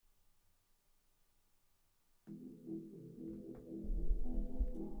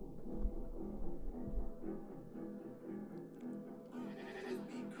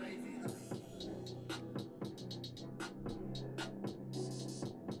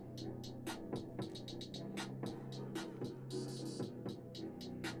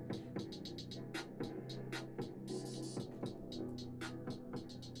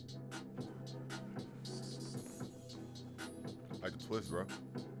Like a twist, bro.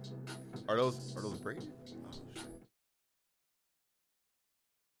 Are those braided?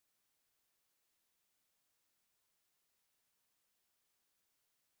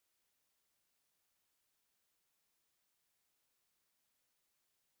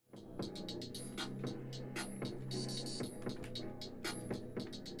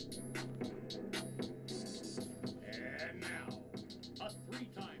 And now, a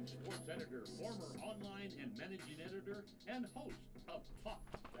three-time sports editor, former online and managing editor, and host of Talk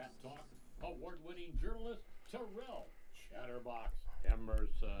That Talk, award-winning journalist Terrell Chatterbox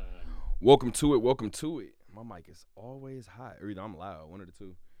Emerson. Welcome to it. Welcome to it. My mic is always hot. Or either I'm loud, one of the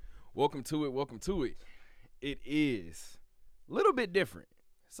two. Welcome to it. Welcome to it. It is a little bit different.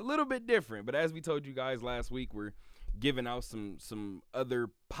 It's a little bit different, but as we told you guys last week, we're giving out some other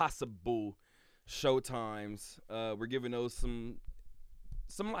possible show times. We're giving those some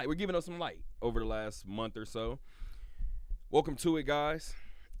light. We're giving those some light over the last month or so. Welcome to it, guys.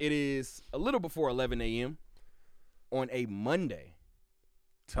 It is a little before 11 a.m. on a Monday.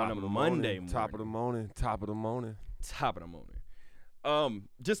 Top of the morning. Top of the morning.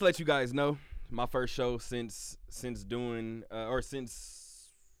 Just to let you guys know, my first show since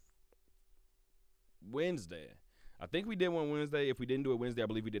Wednesday. I think we did one Wednesday. If we didn't do it Wednesday, I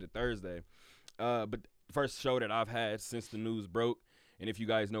believe we did it Thursday. But first show that I've had since the news broke. And if you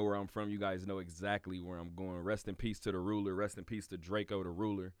guys know where I'm from, you guys know exactly where I'm going. Rest in peace to the ruler. Rest in peace to Draco the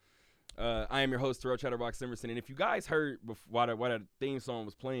ruler. I am your host, Terrell Chatterbox Emerson. And if you guys heard while the theme song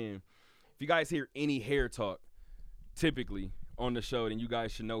was playing, if you guys hear any hair talk, typically on the show, then you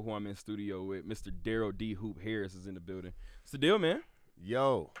guys should know who I'm in studio with. Mr. Daryl D. Hoop Harris is in the building. What's the deal, man?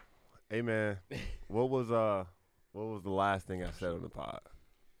 Yo, hey man, what was the last thing I said on the pod?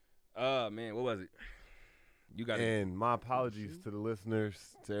 Man, what was it? You got it. And my apologies to the listeners,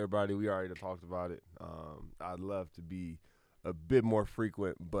 to everybody. We already talked about it. I'd love to be a bit more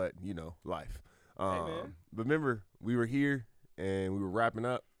frequent, but life. Hey, man. But remember, we were here and we were wrapping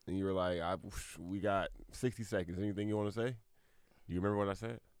up, and you were like, "We got 60 seconds. Anything you want to say?" Do you remember what I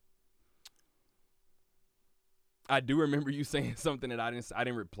said? I do remember you saying something that I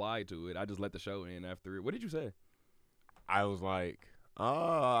didn't reply to it. I just let the show in after it. What did you say? I was like,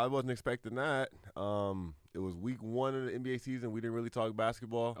 I wasn't expecting that. It was week 1 of the NBA season. We didn't really talk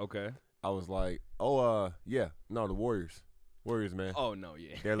basketball. Okay. I was like, yeah, no, the Warriors. Warriors, man. Oh, no,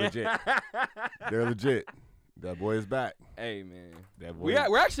 yeah. They're legit. They're legit. That boy is back. Hey, man. That boy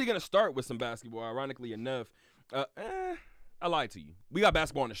We're actually going to start with some basketball, ironically enough. I lied to you. We got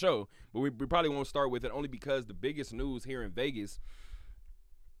basketball on the show, but we probably won't start with it only because the biggest news here in Vegas.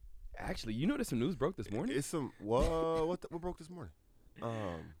 Actually, you know there's some news broke this morning? It's some what broke this morning?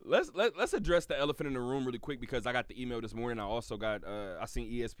 Let's address the elephant in the room really quick because I got the email this morning. I also got I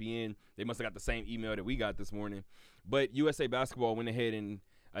seen ESPN. They must have got the same email that we got this morning. But USA Basketball went ahead and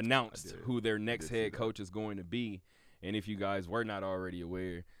announced who their next head coach is going to be. And if you guys were not already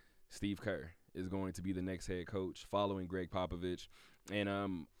aware, Steve Kerr is going to be the next head coach following Greg Popovich. And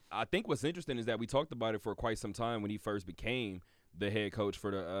I think what's interesting is that we talked about it for quite some time when he first became the head coach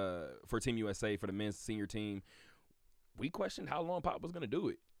for Team USA, for the men's senior team. We questioned how long Pop was going to do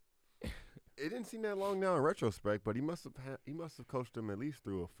it. It didn't seem that long now in retrospect, but he must have coached them at least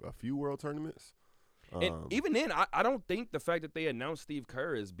through a few world tournaments. And even then, I don't think the fact that they announced Steve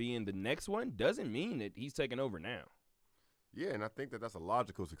Kerr as being the next one doesn't mean that he's taking over now. Yeah, and I think that that's a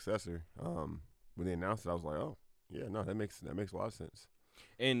logical successor. When they announced it, I was like, oh, yeah, no, that makes a lot of sense.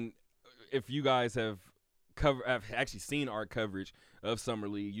 And if you guys have actually seen our coverage of Summer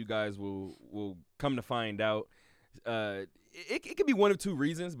League, you guys will come to find out. It could be one of two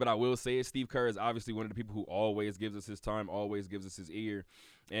reasons, but I will say it. Steve Kerr is obviously one of the people who always gives us his time, always gives us his ear,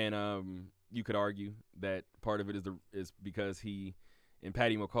 and you could argue that part of it is because he and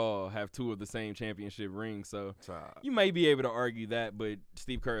Patty McCall have 2 of the same championship rings, so you may be able to argue that. But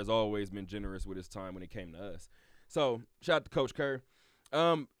Steve Kerr has always been generous with his time when it came to us. So shout out to Coach Kerr.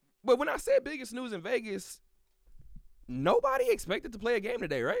 But when I said biggest news in Vegas, nobody expected to play a game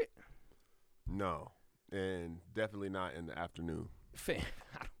today, right? No. And definitely not in the afternoon. Fan,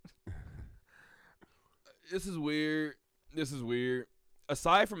 This is weird.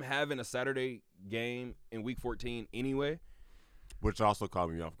 Aside from having a Saturday game in Week 14 anyway. Which also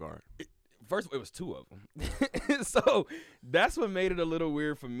caught me off guard. First, it was 2 of them. So that's what made it a little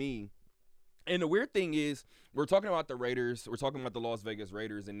weird for me. And the weird thing is, we're talking about the Raiders. We're talking about the Las Vegas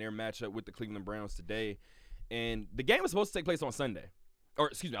Raiders and their matchup with the Cleveland Browns today. And the game was supposed to take place on Sunday. Or,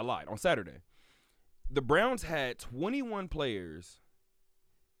 excuse me, I lied, on Saturday. The Browns had 21 players,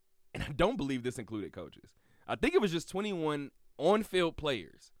 and I don't believe this included coaches. I think it was just 21 on-field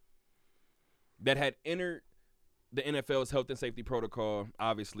players that had entered the NFL's health and safety protocol,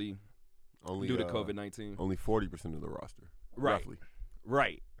 obviously, due to COVID-19. Only 40% of the roster. Right. Roughly.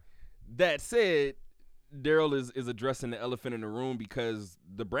 Right. That said, Daryl is addressing the elephant in the room because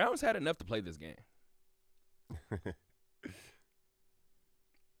the Browns had enough to play this game.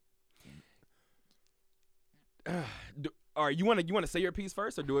 All right, you want to say your piece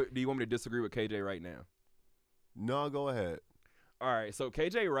first, or do you want me to disagree with KJ right now? No, go ahead. All right, so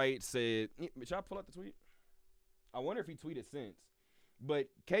KJ Wright said, should I pull up the tweet? I wonder if he tweeted since. But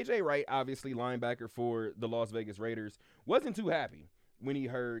KJ Wright, obviously linebacker for the Las Vegas Raiders, wasn't too happy when he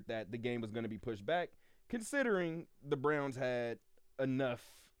heard that the game was going to be pushed back, considering the Browns had enough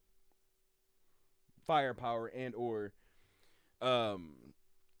firepower and or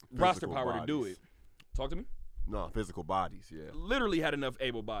roster power to do it. Talk to me. No, physical bodies, yeah. Literally had enough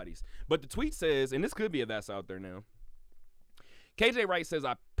able bodies. But the tweet says, and this could be a that's out there now, KJ Wright says,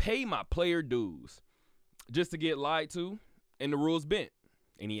 I pay my player dues just to get lied to and the rules bent.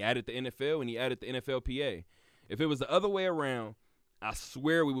 And he added the NFL and he added the NFLPA. If it was the other way around, I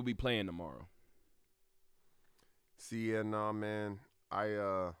swear we would be playing tomorrow. See, yeah, nah, man. I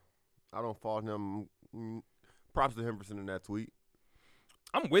don't fault him. Props to him for sending that tweet.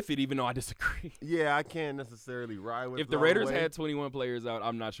 I'm with it, even though I disagree. Yeah, I can't necessarily ride with it. If the Raiders had 21 players out,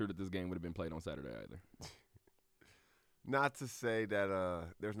 I'm not sure that this game would have been played on Saturday either. Not to say that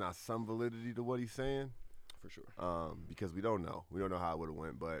there's not some validity to what he's saying. For sure. Because we don't know. We don't know how it would have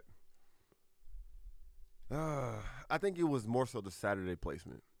went, but I think it was more so the Saturday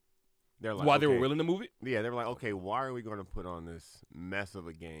placement. They're like, why they were willing to move it? Yeah, they were like, okay, why are we going to put on this mess of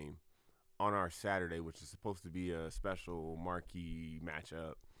a game on our Saturday, which is supposed to be a special marquee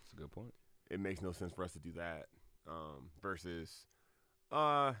matchup? That's a good point. It makes no sense for us to do that. Versus,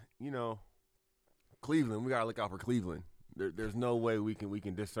 Cleveland. We got to look out for Cleveland. There's no way we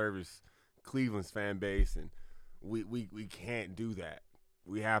can disservice Cleveland's fan base, and we can't do that.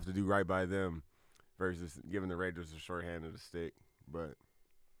 We have to do right by them versus giving the Raiders a short hand of the stick. But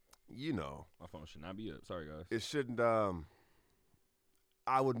my phone should not be up. Sorry, guys. It shouldn't.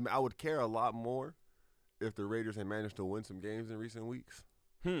 I would care a lot more if the Raiders had managed to win some games in recent weeks.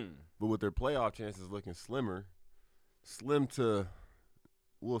 But with their playoff chances looking slim to,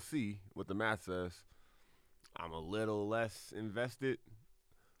 we'll see what the math says. I'm a little less invested,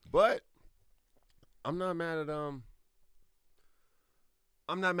 but I'm not mad at I'm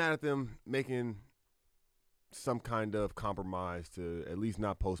not mad at them making some kind of compromise to at least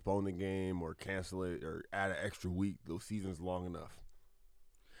not postpone the game or cancel it or add an extra week. The season's long enough.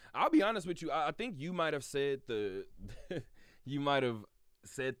 I'll be honest with you. I think you might have said the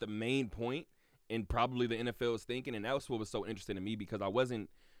main point and probably the NFL's thinking, and that's what was so interesting to me because I wasn't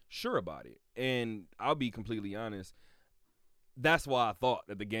sure about it. And I'll be completely honest. That's why I thought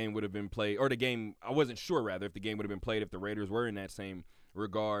that the game would have been played, or I wasn't sure rather if the game would have been played if the Raiders were in that same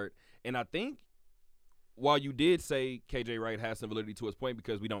regard. And I think while you did say KJ Wright has some validity to his point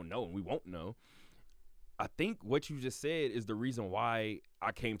because we don't know and we won't know, I think what you just said is the reason why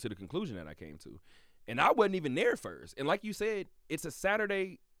I came to the conclusion that I came to. And I wasn't even there first. And like you said, it's a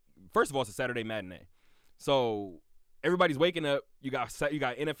Saturday. First of all, it's a Saturday matinee. So everybody's waking up. You got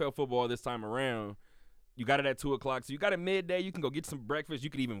NFL football this time around. You got it at 2 o'clock. So you got it midday. You can go get some breakfast. You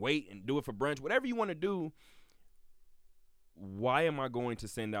could even wait and do it for brunch. Whatever you want to do. Why am I going to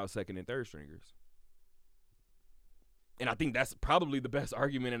send out second and third stringers? And I think that's probably the best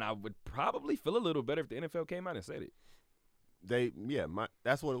argument, and I would probably feel a little better if the NFL came out and said it.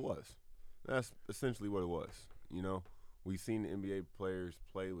 That's what it was. That's essentially what it was. We've seen the NBA players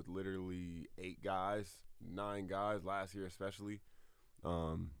play with literally 8 guys, 9 guys last year especially.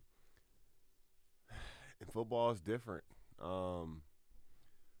 And football is different. It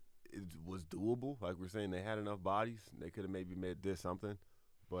was doable. Like we're saying, they had enough bodies. They could have maybe did something.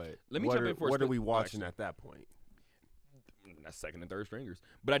 But let me jump in for what are we watching at that point? That's second and third stringers.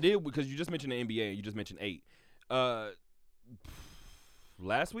 But I did, because you just mentioned the NBA and you just mentioned 8.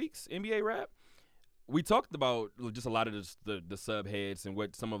 Last week's NBA wrap, we talked about just a lot of the subheads and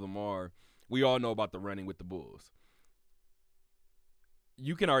what some of them are. We all know about the running with the Bulls.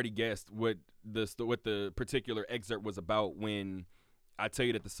 You can already guess what the particular excerpt was about when I tell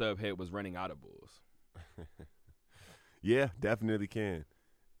you that the subhead was running out of Bulls. Yeah, definitely can.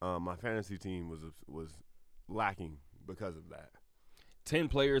 my fantasy team was lacking because of that. 10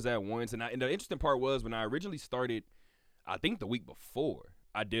 players at once, and the interesting part was when I originally started, I think the week before,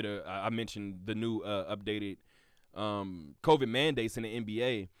 I mentioned the new updated COVID mandates in the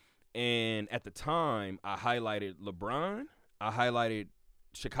NBA, and at the time I highlighted LeBron, I highlighted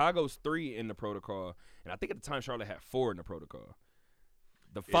Chicago's 3 in the protocol, and I think at the time Charlotte had 4 in the protocol.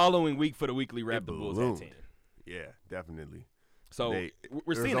 The following week for the weekly wrap, the Bulls had 10. Yeah, definitely. So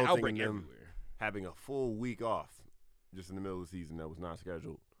we're seeing an outbreak everywhere. Having a full week off just in the middle of the season that was not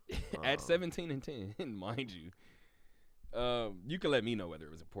scheduled. At 17-10, mind you. You can let me know whether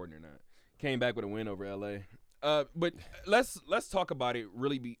it was important or not. Came back with a win over LA. But let's talk about it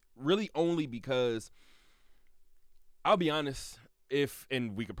really only because I'll be honest,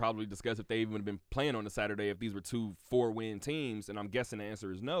 and we could probably discuss if they even would have been playing on a Saturday if these were 2 4-win teams, and I'm guessing the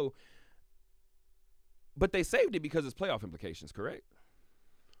answer is no. But they saved it because it's playoff implications, correct?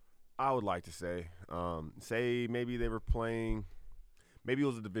 I would like to say maybe they were playing, maybe it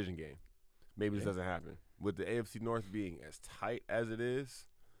was a division game. Maybe this doesn't happen. With the AFC North being as tight as it is,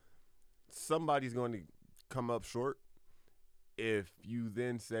 somebody's going to come up short. If you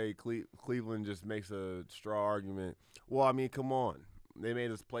then say Cleveland just makes a straw argument, well, I mean, come on. They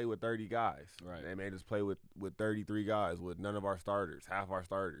made us play with 30 guys. Right. They made us play with 33 guys with none of our starters, half our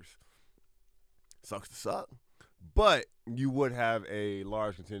starters. Sucks to suck. But you would have a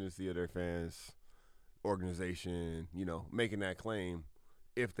large contingency of their fans, organization, making that claim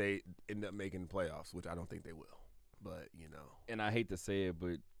if they end up making the playoffs, which I don't think they will. But, And I hate to say it,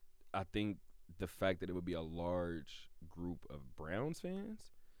 but I think the fact that it would be a large group of Browns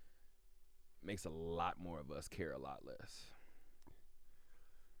fans makes a lot more of us care a lot less.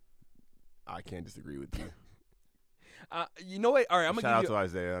 I can't disagree with you. You know what? All right, Shout out to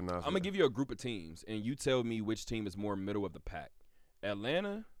Isaiah. I'm going to give you a group of teams, and you tell me which team is more middle of the pack.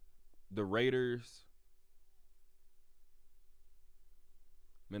 Atlanta, the Raiders,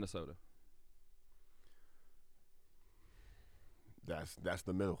 Minnesota. That's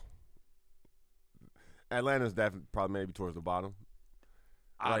the middle. Atlanta's definitely probably maybe towards the bottom.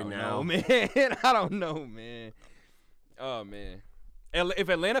 I don't know, man. I don't know, man. Oh, man. If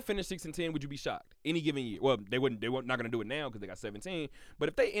Atlanta finished 6-10, would you be shocked? Any given year. Well, they wouldn't. They weren't not going to do it now because they got 17. But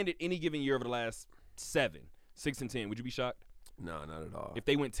if they ended any given year over the last 7, 6-10, would you be shocked? No, not at all. If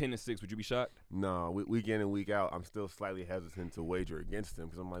they went 10-6, would you be shocked? No, week in and week out, I'm still slightly hesitant to wager against them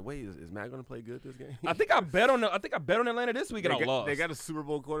because I'm like, wait, is Matt going to play good this game? I think I bet on Atlanta this week and I lost. They got a Super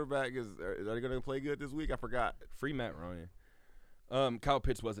Bowl quarterback. Are they going to play good this week? I forgot. Free Matt Ryan. Kyle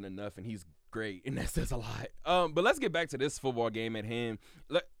Pitts wasn't enough, and he's great, and that says a lot. But let's get back to this football game at hand.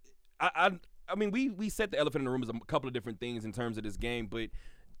 I mean, we said the elephant in the room is a couple of different things in terms of this game, but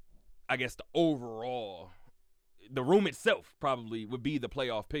I guess the room itself probably would be the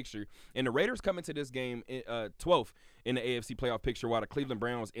playoff picture. And the Raiders come into this game 12th in the AFC playoff picture, while the Cleveland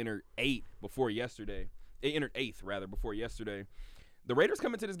Browns entered 8th before yesterday. They entered 8th, before yesterday. The Raiders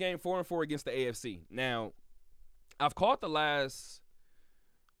come into this game 4-4 against the AFC. Now, I've caught the last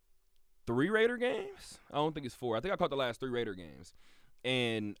 3 Raider games. I don't think it's 4. I think I caught the last 3 Raider games.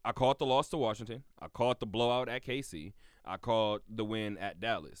 And I caught the loss to Washington. I caught the blowout at KC. I caught the win at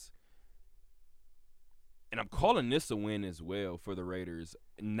Dallas. And I'm calling this a win as well for the Raiders.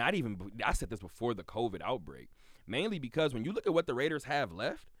 I said this before the COVID outbreak. Mainly because when you look at what the Raiders have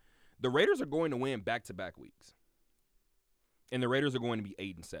left, the Raiders are going to win back-to-back weeks. And the Raiders are going to be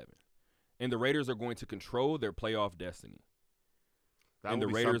 8-7. And the Raiders are going to control their playoff destiny. And the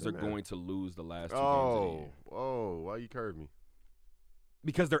Raiders are going to lose the last 2 games of the year. Oh, why you curve me?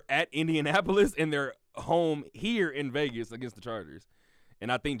 Because they're at Indianapolis and they're home here in Vegas against the Chargers.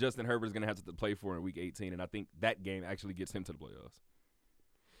 And I think Justin Herbert is going to have to play for in Week 18, and I think that game actually gets him to the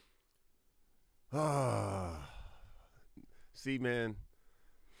playoffs. See, man,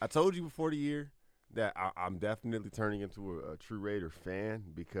 I told you before the year that I'm definitely turning into a true Raider fan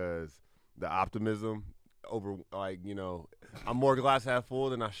because the optimism over, I'm more glass half full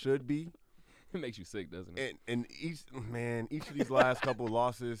than I should be. It makes you sick, doesn't it? And each of these last couple of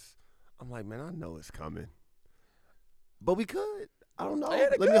losses, I'm like, man, I know it's coming. But we could. I don't know. Yeah,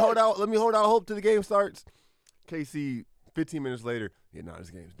 Let me hold out hope till the game starts. KC, 15 minutes later,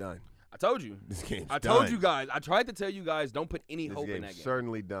 this game's done. I told you. This game's done. I told you guys. I tried to tell you guys, don't put any hope in that game.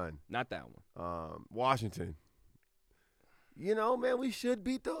 Certainly done. Not that one. Washington. Man, we should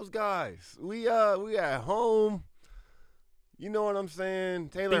beat those guys. We at home. You know what I'm saying?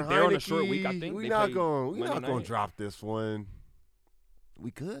 Taylor Heinicke. They're on a short week. I think we're not going to drop this one.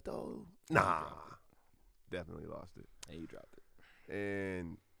 We could though. Nah. Definitely lost it. Hey, you dropped it.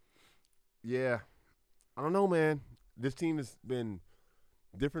 And, yeah, I don't know, man. This team has been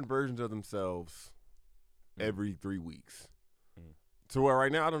different versions of themselves every 3 weeks. To where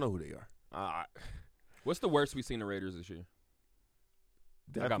right now I don't know who they are. What's the worst we've seen the Raiders this year?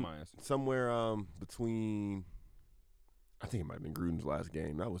 I got my answer. Somewhere between, I think it might have been Gruden's last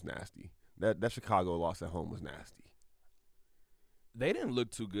game. That was nasty. That Chicago loss at home was nasty. They didn't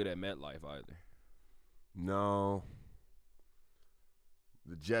look too good at MetLife either. No.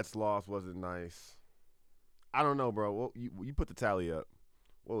 The Jets loss wasn't nice. I don't know, bro. Well, you put the tally up.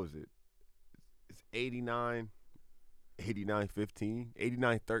 What was it? It's 89-15,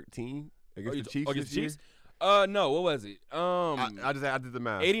 89-13 against the Chiefs this year? No, what was it? I did the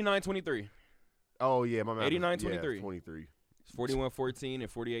math. 89-23. Oh, yeah, my math. 89-23. 23. It's 41-14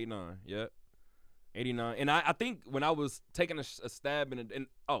 and 48-9. Yep. 89. And I think when I was taking a stab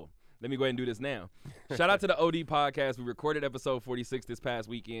let me go ahead and do this now. Shout out to the OD podcast. We recorded episode 46 this past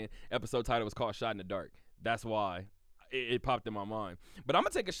weekend. Episode title was called Shot in the Dark. That's why it popped in my mind. But I'm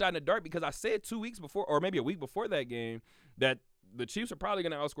going to take a shot in the dark because I said 2 weeks before, or maybe a week before that game, that the Chiefs are probably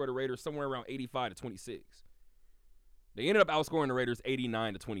going to outscore the Raiders somewhere around 85-26. They ended up outscoring the Raiders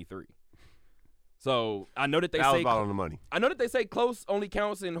 89-23. So I know that they that say was about on the money. I know that they say close only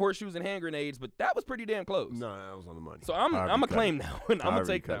counts in horseshoes and hand grenades, but that was pretty damn close. No, that was on the money. So I'm gonna claim that one. I'm gonna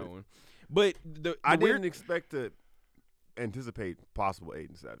take that one. But I didn't expect to anticipate possible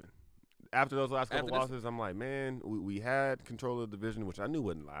 8-7. After those last couple losses, I'm like, man, we had control of the division, which I knew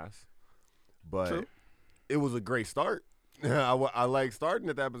wouldn't last. But True. It was a great start. I like starting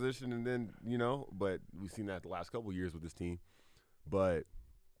at that position, and then but we've seen that the last couple of years with this team. But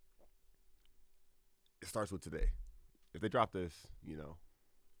it starts with today. If they drop this,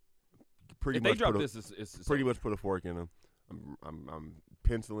 pretty much put a fork in them. I'm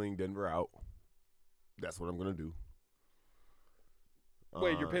penciling Denver out. That's what I'm gonna do.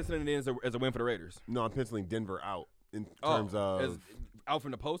 Wait, you're penciling it in as a win for the Raiders? No, I'm penciling Denver out in terms of out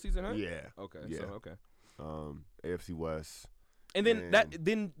from the postseason, huh? Yeah. Okay. Yeah. So, okay. AFC West. And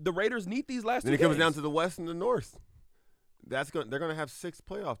then the Raiders need these last two games. Then it comes down to the West and the North. They're gonna have 6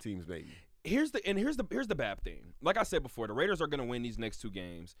 playoff teams, maybe. Here's the bad thing. Like I said before, the Raiders are going to win these next 2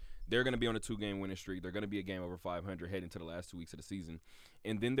 games. They're going to be on a 2-game winning streak. They're going to be a game over 500 heading to the last 2 weeks of the season.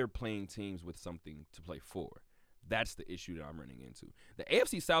 And then they're playing teams with something to play for. That's the issue that I'm running into. The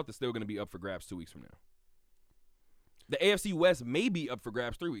AFC South is still going to be up for grabs 2 weeks from now. The AFC West may be up for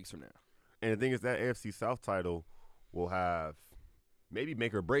grabs 3 weeks from now. And the thing is that AFC South title will have maybe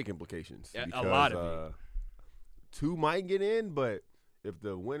make or break implications. Yeah, because, a lot of it. 2 might get in, but if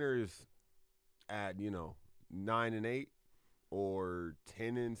the winner is at 9-8 or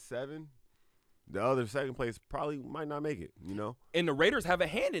 10-7, the other second place probably might not make it. And the Raiders have a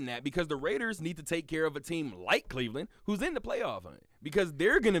hand in that because the Raiders need to take care of a team like Cleveland who's in the playoff hunt because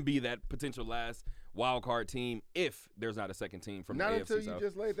they're going to be that potential last wild card team if there's not a second team from not the AFC until South. You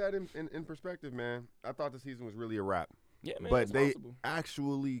just laid that in perspective, man. I thought the season was really a wrap. Yeah, man. But they possible.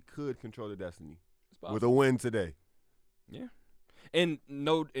 actually could control their destiny with a win today. Yeah. And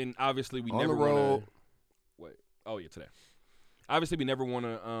obviously we on never the road. want to wait. Oh yeah, today. Obviously we never want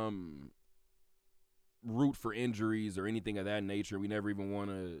to root for injuries or anything of that nature. We never even want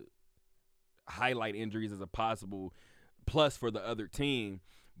to highlight injuries as a possible plus for the other team.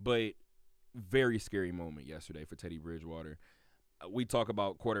 But very scary moment yesterday for Teddy Bridgewater. We talk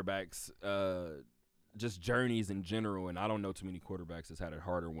about quarterbacks, just journeys in general, and I don't know too many quarterbacks that's had a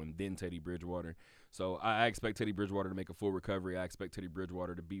harder one than Teddy Bridgewater. So I expect Teddy Bridgewater to make a full recovery. I expect Teddy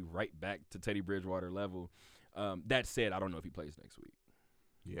Bridgewater to be right back to Teddy Bridgewater level. That said, I don't know if he plays next week.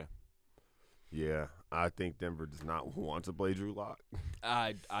 Yeah. Yeah, I think Denver does not want to play Drew Lock.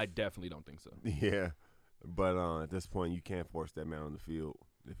 I definitely don't think so. Yeah, but at this point, you can't force that man on the field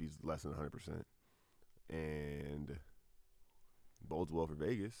if he's less than 100%. And bodes well for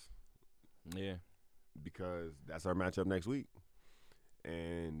Vegas. Yeah. Because that's our matchup next week.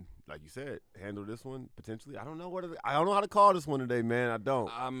 And like you said, handle this one potentially. I don't know how to call this one today, man. I don't.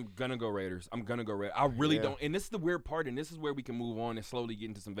 I'm gonna go Raiders. I really don't. And this is the weird part, and this is where we can move on and slowly get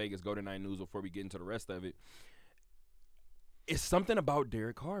into some Vegas Go to 9 news before we get into the rest of it. It's something about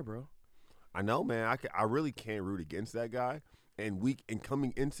Derek Carr, bro. I know, man. I really can't root against that guy. And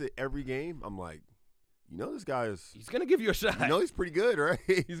coming into every game, I'm like, this guy he's going to give you a shot. He's pretty good, right?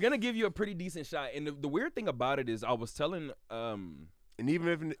 He's going to give you a pretty decent shot. And the weird thing about it is I was telling and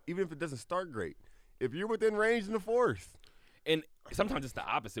even if it doesn't start great, if you're within range in the fourth. And sometimes it's the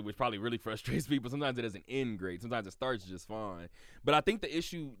opposite, which probably really frustrates people. Sometimes it doesn't end great. Sometimes it starts just fine. But I think the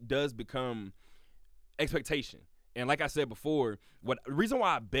issue does become expectation. And like I said before, the reason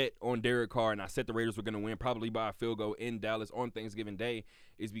why I bet on Derek Carr and I said the Raiders were going to win probably by a field goal in Dallas on Thanksgiving Day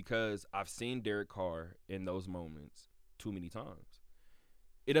is because I've seen Derek Carr in those moments too many times.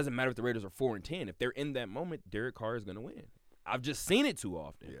 it doesn't matter if the Raiders are 4-10. If they're in that moment, Derek Carr is going to win. I've just seen it too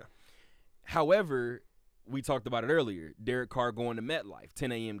often. Yeah. However, we talked about it earlier. Derek Carr going to MetLife,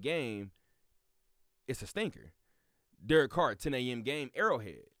 10 a.m. game, it's a stinker. Derek Carr, 10 a.m. game,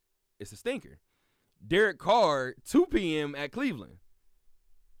 Arrowhead, it's a stinker. Derek Carr, 2 p.m. at Cleveland.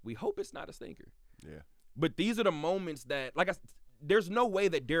 We hope it's not a stinker. Yeah. But these are the moments that, there's no way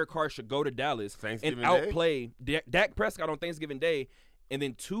that Derek Carr should go to Dallas and Thanksgiving outplay Dak Prescott on Thanksgiving Day, and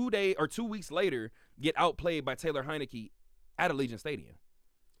then 2 weeks later get outplayed by Taylor Heineke at Allegiant Stadium.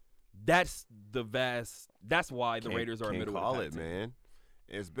 That's why the Raiders are middle call of the it, pack team. man.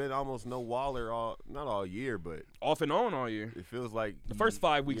 It's been almost no Waller not all year, but Off and on all year. it feels like The first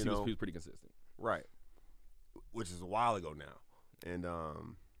 5 weeks you he know, was pretty consistent. right, which is a while ago now. And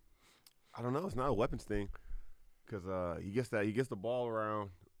I don't know. It's not a weapons thing because he gets the ball around.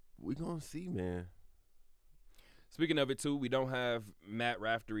 We gonna see, man. Speaking of it, too, we don't have Matt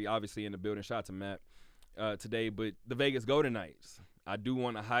Raftery, obviously, in the building. Shout out to Matt today. But the Vegas Golden Knights, I do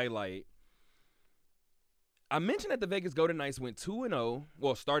want to highlight. I mentioned that the Vegas Golden Knights went 2-0.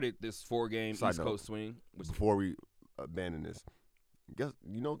 Well, started this 4-game East Coast swing. Before we abandon this, guess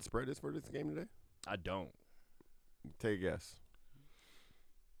you know what the spread is for this game today? I don't. Take a guess.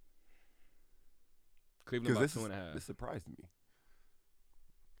 Cleveland by 2.5. This surprised me.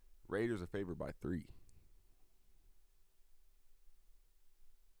 Raiders are favored by 3.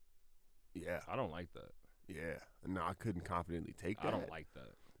 Yeah. I don't like that. Yeah. No, I couldn't confidently take that. I don't like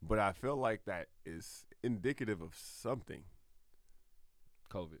that. But I feel like that is indicative of something.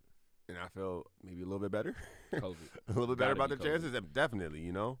 COVID. And I feel maybe a little bit better. COVID. A little bit better about Gotta their be chances. Definitely,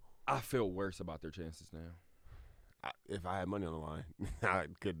 you know. I feel worse about their chances now. If I had money on the line, I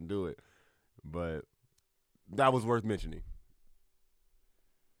couldn't do it. But that was worth mentioning.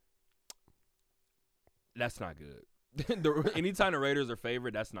 That's not good. Anytime the Raiders are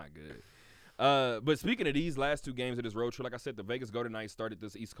favored, that's not good. But speaking of these last 2 games of this road trip, like I said, the Vegas Golden Knights started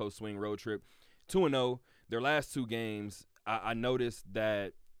this East Coast swing road trip 2-0. Their last 2 games, I noticed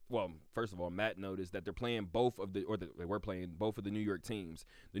that, well, first of all, Matt noticed that they're playing they were playing both of the New York teams,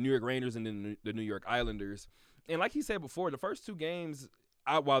 the New York Rangers and then the New York Islanders. And like he said before, the first 2 games,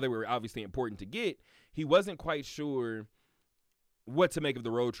 while they were obviously important to get, he wasn't quite sure what to make of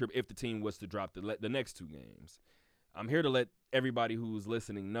the road trip if the team was to drop the next 2 games. I'm here to let everybody who's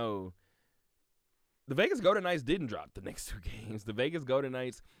listening know the Vegas Golden Knights didn't drop the next 2 games. The Vegas Golden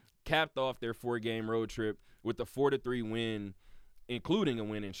Knights capped off their 4-game road trip with a 4-3 win, including a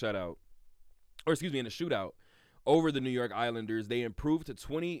win in shutout, in a shootout over the New York Islanders. They improved to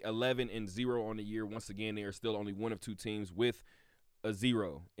 20-11-0 on the year. Once again, they are still only one of 2 teams with a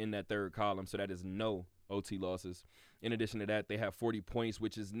 0 in that third column, so that is no OT losses. In addition to that, they have 40 points,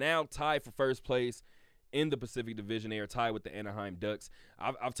 which is now tied for first place in the Pacific Division. They are tied with the Anaheim Ducks.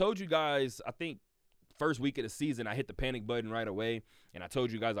 I've told you guys, I think, first week of the season, I hit the panic button right away, and I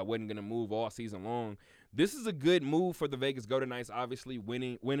told you guys I wasn't going to move all season long. This is a good move for the Vegas Golden Knights, obviously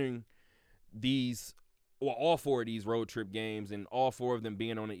winning these, well, all 4 of these road trip games and all 4 of them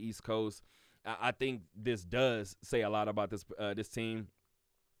being on the East Coast. I think this does say a lot about this team.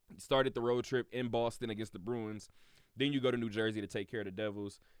 You started the road trip in Boston against the Bruins. Then you go to New Jersey to take care of the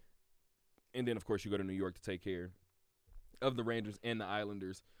Devils. And then, of course, you go to New York to take care of the Rangers and the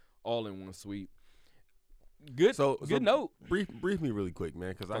Islanders all in one sweep. Good note. Brief me really quick,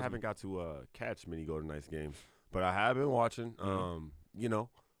 man, because I haven't got to catch many Golden Knights games. But I have been watching,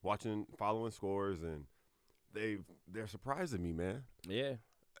 following scores, and they're surprising me, man. Yeah.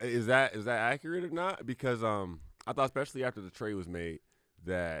 Is that accurate or not? Because I thought, especially after the trade was made,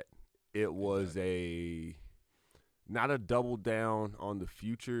 that it was not a double down on the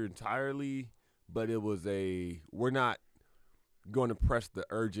future entirely, but it was we're not going to press the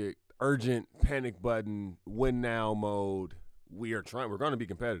urgent panic button, win now mode. We're going to be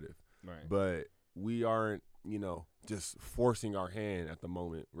competitive, right? But we aren't, just forcing our hand at the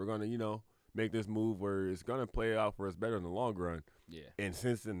moment. We're going to, make this move where it's going to play out for us better in the long run. Yeah. And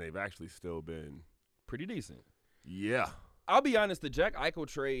since then, they've actually still been pretty decent. Yeah. I'll be honest, the Jack Eichel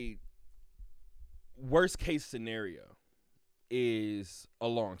trade, worst case scenario, is a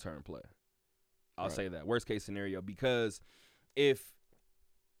long-term play. I'll say that. Worst case scenario, because if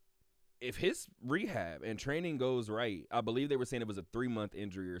his rehab and training goes right, I believe they were saying it was a 3-month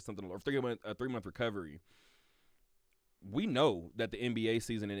injury or something, or a 3-month recovery. We know that the NBA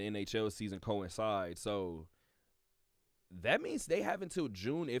season and the NHL season coincide, so that means they have until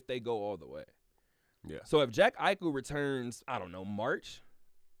June if they go all the way. Yeah. So if Jack Eichel returns, I don't know, March,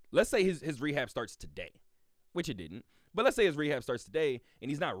 let's say his rehab starts today, which it didn't, but let's say his rehab starts today and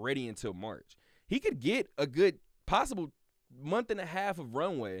he's not ready until March. He could get a good possible month and a half of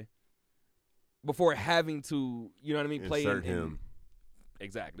runway before having to, you know what I mean, play insert him.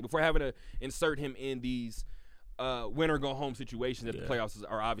 Exactly. Before having to insert him in these win or go home situations that the playoffs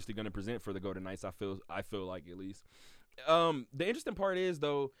are obviously going to present for the Golden Knights. I feel like, at least. The interesting part is,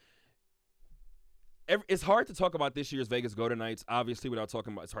 though, it's hard to talk about this year's Vegas Golden Knights, obviously, without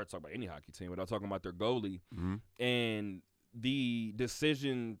talking about – it's hard to talk about any hockey team without talking about their goalie. Mm-hmm. And the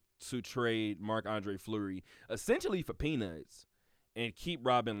decision to trade Marc-Andre Fleury essentially for peanuts and keep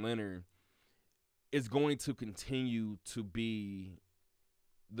Robin Lehner is going to continue to be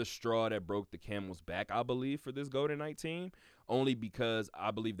the straw that broke the camel's back, I believe, for this Golden Knight team, only because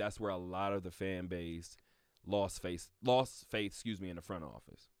I believe that's where a lot of the fan base lost faith, in the front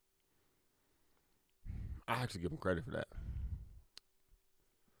office. I actually give them credit for that.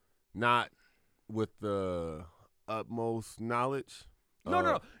 Not with the utmost knowledge.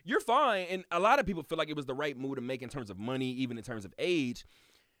 No, you're fine. And a lot of people feel like it was the right move to make in terms of money, even in terms of age.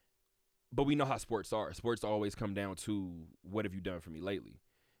 But we know how sports are. Sports always come down to, what have you done for me lately?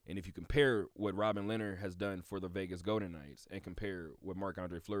 And if you compare what Robin Lehner has done for the Vegas Golden Knights and compare what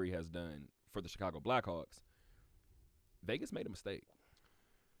Marc-Andre Fleury has done for the Chicago Blackhawks, Vegas made a mistake.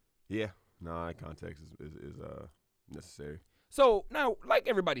 Yeah. No, eye context is necessary. So, now, like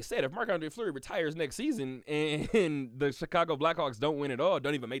everybody said, if Marc-Andre Fleury retires next season and the Chicago Blackhawks don't win at all,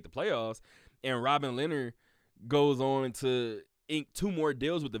 don't even make the playoffs, and Robin Lehner goes on to ink 2 more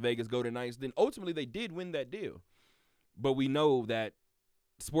deals with the Vegas Golden Knights, then ultimately they did win that deal. But we know that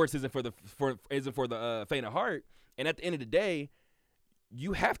sports isn't for the faint of heart, and at the end of the day,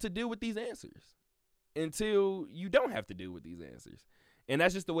 you have to deal with these answers until you don't have to deal with these answers. And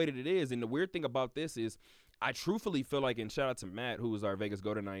that's just the way that it is. And the weird thing about this is I truthfully feel like, and shout out to Matt, who was our Vegas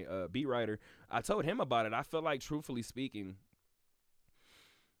Golden Knight beat writer, I told him about it. I feel like, truthfully speaking,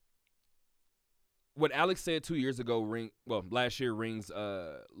 what Alex said 2 years ago last year rings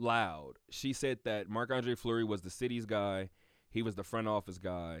loud. She said that Marc-Andre Fleury was the city's guy. He was the front office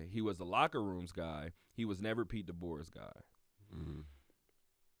guy. He was the locker room's guy. He was never Pete DeBoer's guy. Mm-hmm.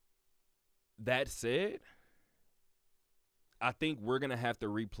 That said, I think we're going to have to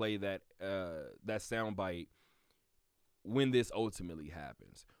replay that soundbite when this ultimately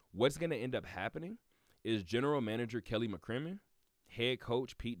happens. What's going to end up happening is general manager Kelly McCrimmon, head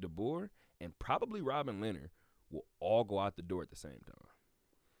coach Pete DeBoer, and probably Robin Lehner will all go out the door at the same time.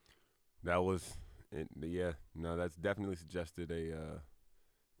 That's definitely suggested a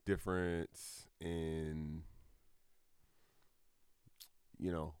difference in,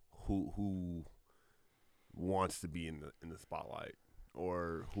 who wants to be in the spotlight,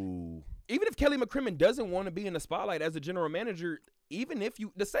 or who. Even if Kelly McCrimmon doesn't want to be in the spotlight as a general manager, even if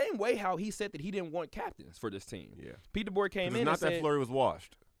the same way how he said that he didn't want captains for this team. Yeah. Pete DeBoer came in not and said, that Fleury was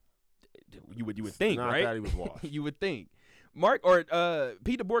washed. You would think, not right? Not that he was washed. You would think.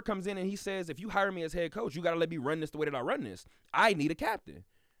 Pete DeBoer comes in and he says, if you hire me as head coach, you got to let me run this the way that I run this. I need a captain.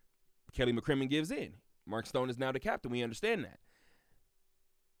 Kelly McCrimmon gives in. Mark Stone is now the captain. We understand that.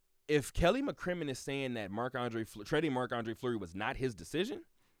 If Kelly McCrimmon is saying that trading Marc-Andre Fleury was not his decision,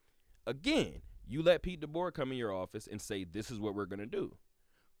 again, you let Pete DeBoer come in your office and say, this is what we're going to do.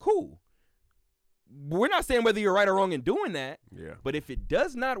 Cool. We're not saying whether you're right or wrong in doing that. Yeah. But if it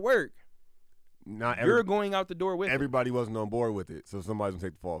does not work, you're going out the door with everybody wasn't on board with it, so somebody's going to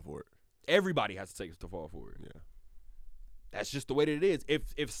take the fall for it. Everybody has to take the fall for it. Yeah. That's just the way that it is.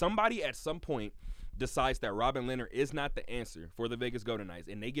 If somebody at some point decides that Robin Lehner is not the answer for the Vegas Golden Knights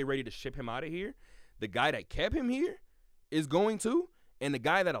and they get ready to ship him out of here, the guy that kept him here is going to, and the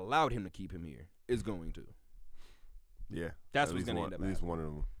guy that allowed him to keep him here is going to. Yeah. That's what's going to end up At least happening. one of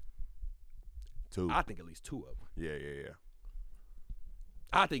them. 2. I think at least 2 of them. Yeah.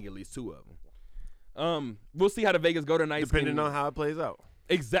 I think at least 2 of them. We'll see how the Vegas Golden Knights depending on how it plays out.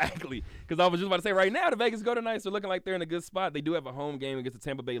 Exactly. Because I was just about to say, right now, the Vegas Golden Knights are looking like they're in a good spot. They do have a home game against the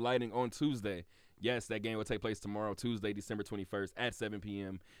Tampa Bay Lightning on Tuesday. Yes, that game will take place tomorrow, Tuesday, December 21st at 7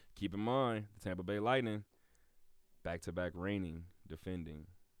 p.m. Keep in mind, the Tampa Bay Lightning, back-to-back reigning, defending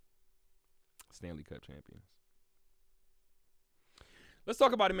Stanley Cup champions. Let's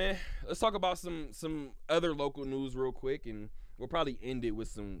talk about it, man. Let's talk about some other local news real quick, and we'll probably end it with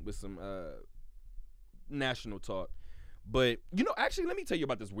some national talk. But, actually, let me tell you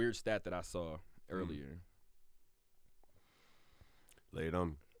about this weird stat that I saw earlier. Lay it on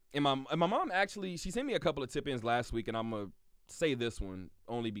me. And my mom actually, she sent me a couple of tip-ins last week, and I'm going to say this one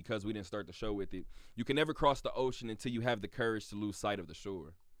only because we didn't start the show with it. You can never cross the ocean until you have the courage to lose sight of the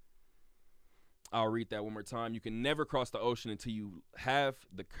shore. I'll read that one more time. You can never cross the ocean until you have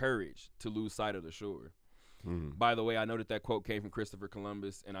the courage to lose sight of the shore. Mm-hmm. By the way, I know that quote came from Christopher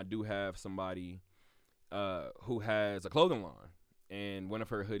Columbus, and I do have somebody who has a clothing line, and one of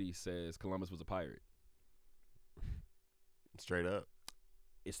her hoodies says Columbus was a pirate. Straight up.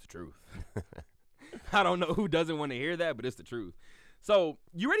 It's the truth. I don't know who doesn't want to hear that, but it's the truth. So,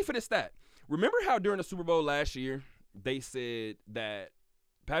 you ready for this stat? Remember how during the Super Bowl last year, they said that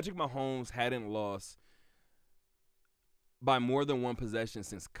Patrick Mahomes hadn't lost by more than one possession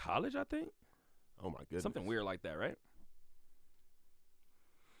since college, I think? Oh, my goodness. Something weird like that, right?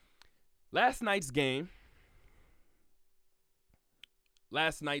 Last night's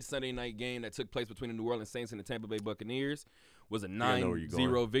Sunday night game that took place between the New Orleans Saints and the Tampa Bay Buccaneers was a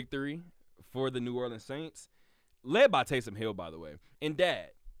 9-0 victory for the New Orleans Saints, led by Taysom Hill, by the way. And,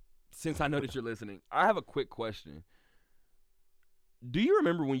 Dad, since I know that you're listening, I have a quick question. Do you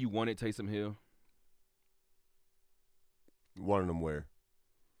remember when you wanted Taysom Hill? Wanted him where?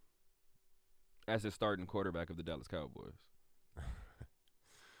 As his starting quarterback of the Dallas Cowboys.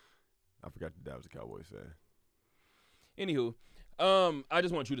 I forgot that was a Cowboys fan. Anywho, I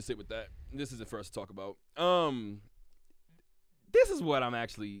just want you to sit with that. This isn't for us to talk about. This is what I'm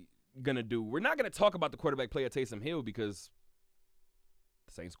actually going to do. We're not going to talk about the quarterback play at Taysom Hill because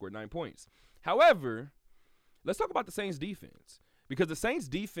the Saints scored 9 points. However, let's talk about the Saints defense because the Saints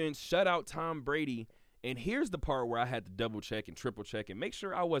defense shut out Tom Brady, and here's the part where I had to double check and triple check and make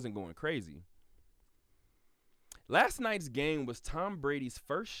sure I wasn't going crazy. Last night's game was Tom Brady's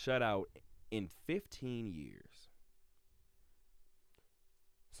first shutout in 15 years.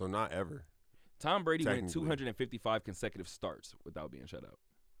 So not ever. Tom Brady went 255 consecutive starts without being shut out.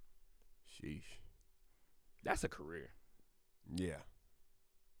 Sheesh. That's a career. Yeah.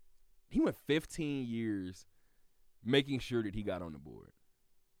 He went 15 years making sure that he got on the board.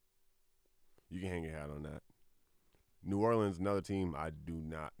 You can hang your hat on that. New Orleans, another team, I do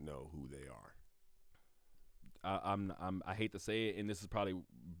not know who they are. I hate to say it, and this is probably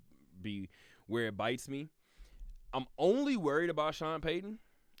be where it bites me. I'm only worried about Sean Payton,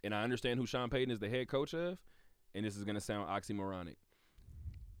 and I understand who Sean Payton is the head coach of, and this is going to sound oxymoronic.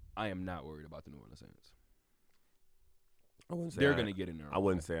 I am not worried about the New Orleans Saints. They're going to get in their own way. I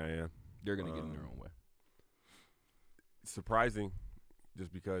wouldn't say I am. They're going to get in their own way. Surprising,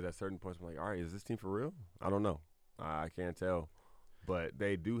 just because at certain points I'm like, all right, is this team for real? I don't know. I can't tell. But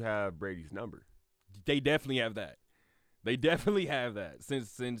they do have Brady's number. They definitely have that. They definitely have that.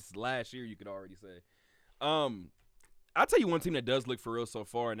 Since last year, you could already say. I'll tell you one team that does look for real so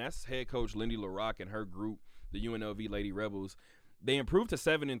far, and that's head coach Lindy LaRocque and her group, the UNLV Lady Rebels. They improved to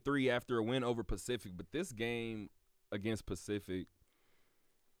 7-3 after a win over Pacific, but this game against Pacific,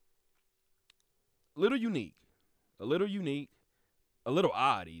 a little unique, a little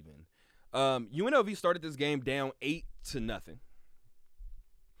odd even. UNLV started this game down 8-0.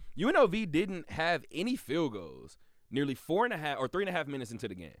 UNLV didn't have any field goals nearly 4.5 or 3.5 minutes into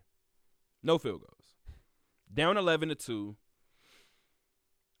the game. No field goals. Down 11-2.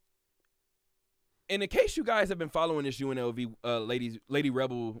 And in case you guys have been following this UNLV Lady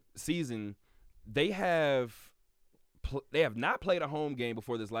Rebel season, they have not played a home game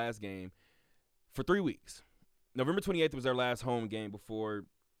before this last game for 3 weeks. November 28th was their last home game before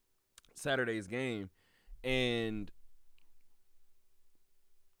Saturday's game, and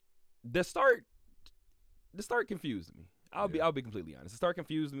the start confused me. I'll be completely honest. The start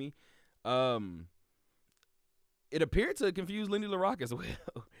confused me. It appeared to confuse Lindy LaRocque as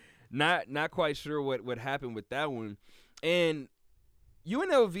well. Not quite sure what happened with that one. And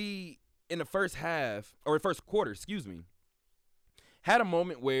UNLV in the first quarter, had a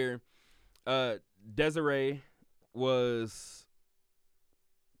moment where Desiree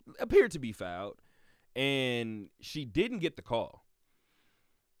appeared to be fouled, and she didn't get the call.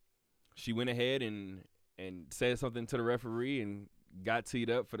 She went ahead and said something to the referee and got teed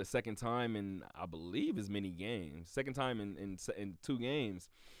up for the second time in, I believe, as many games. Second time in 2 games.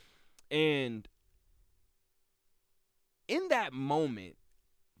 And in that moment,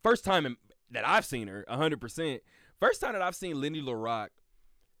 first time that I've seen her, 100%, first time that I've seen Lindy LaRocque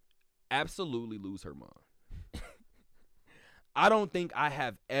absolutely lose her mind. I don't think I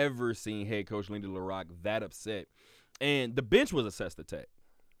have ever seen head coach Lindy LaRocque that upset. And the bench was assessed a tech.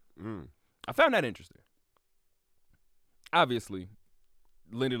 I found that interesting. Obviously,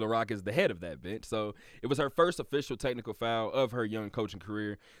 Lindy LaRocque is the head of that bench, so it was her first official technical foul of her young coaching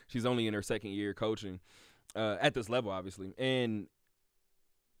career. She's only in her second year coaching at this level, obviously. And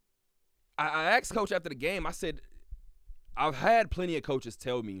I asked Coach after the game, I said, I've had plenty of coaches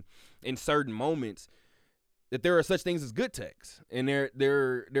tell me in certain moments that there are such things as good techs, and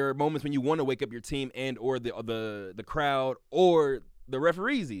there are moments when you want to wake up your team and or the crowd or the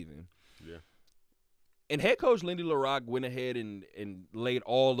referees even. Yeah. And head coach Lindy LaRocque went ahead and laid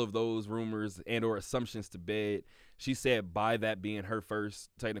all of those rumors and or assumptions to bed. She said by that being her first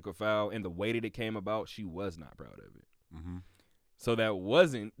technical foul and the way that it came about, she was not proud of it. Mm-hmm. So that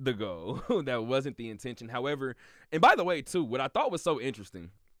wasn't the goal. That wasn't the intention. However, and by the way, too, what I thought was so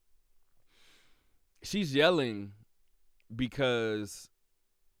interesting, she's yelling because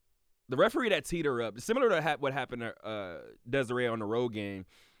the referee that teed her up, similar to what happened to Desiree on the road game,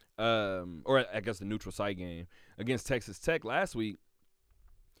 or I guess the neutral site game against Texas Tech last week,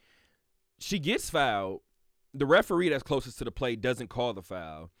 she gets fouled. The referee that's closest to the play doesn't call the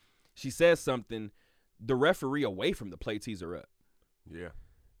foul. She says something. The referee away from the play tees her up. Yeah.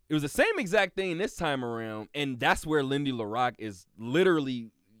 It was the same exact thing this time around, and that's where Lindy LaRocque is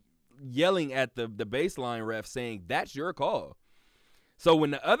literally yelling at the baseline ref saying, that's your call. So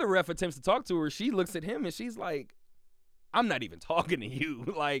when the other ref attempts to talk to her, she looks at him and she's like, I'm not even talking to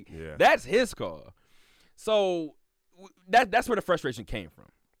you. Like, That's his call. So that's where the frustration came from.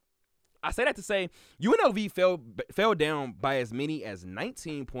 I say that to say UNLV fell down by as many as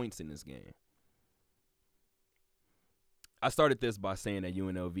 19 points in this game. I started this by saying that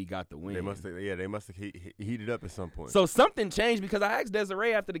UNLV got the win. They must have heated up at some point. So something changed because I asked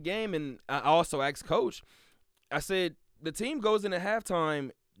Desiree after the game, and I also asked Coach. I said, the team goes into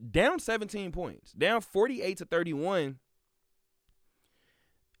halftime down 17 points, down 48-31.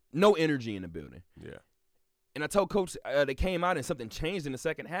 No energy in the building. Yeah. And I told Coach they came out and something changed in the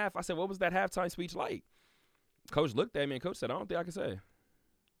second half. I said, what was that halftime speech like? Coach looked at me and Coach said, I don't think I can say.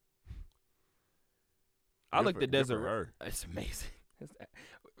 I looked at Desiree. It's amazing.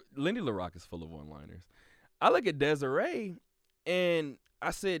 Lindy LaRocque is full of one-liners. I look at Desiree and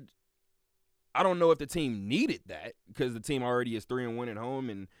I said, I don't know if the team needed that because the team already is 3-1 at home,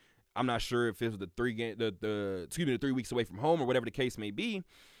 and I'm not sure if it was the 3 weeks away from home or whatever the case may be.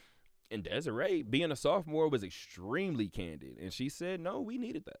 And Desiree, being a sophomore, was extremely candid, and she said, no, we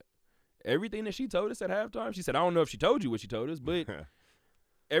needed that. Everything that she told us at halftime, she said, I don't know if she told you what she told us, but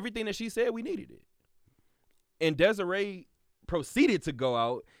everything that she said, we needed it. And Desiree proceeded to go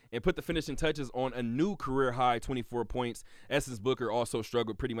out and put the finishing touches on a new career-high 24 points. Essence Booker also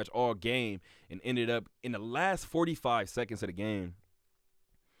struggled pretty much all game and ended up in the last 45 seconds of the game.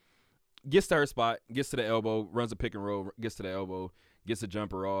 Gets to her spot, gets to the elbow, runs a pick and roll, gets to the elbow, gets a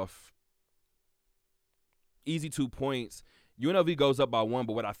jumper off. Easy 2 points. UNLV goes up by 1,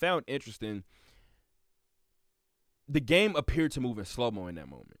 but what I found interesting, the game appeared to move in slow-mo in that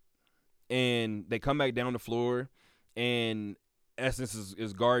moment. And they come back down the floor, and Essence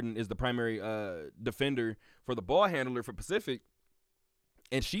is the primary defender for the ball handler for Pacific,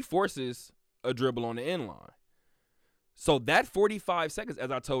 and she forces a dribble on the end line. So that 45 seconds,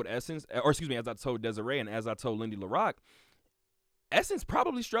 as I told Desiree, and as I told Lindy LaRocque, Essence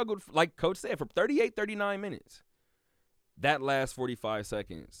probably struggled, like Coach said, for 38, 39 minutes. That last 45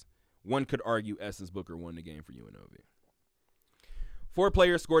 seconds, one could argue Essence Booker won the game for UNLV. 4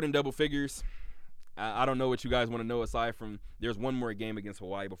 players scored in double figures. I don't know what you guys want to know aside from there's one more game against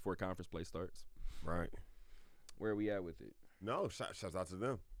Hawaii before conference play starts. Right. Where are we at with it? No, shouts out to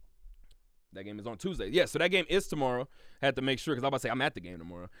them. That game is on Tuesday. Yeah, so that game is tomorrow. Had to make sure because I was about to say I'm at the game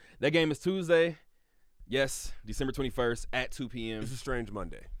tomorrow. That game is Tuesday. Yes, December 21st at 2 p.m. It's a strange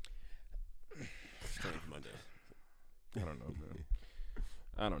Monday. Strange Monday.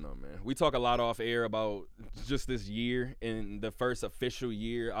 I don't know, man. We talk a lot off air about just this year and the first official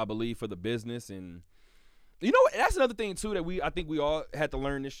year, I believe, for the business. And you know what? That's another thing, too, that I think we all had to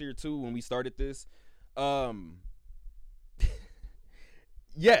learn this year, too, when we started this.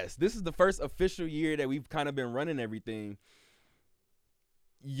 Yes, this is the first official year that we've kind of been running everything.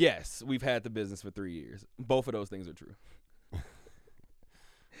 Yes, we've had the business for 3 years. Both of those things are true.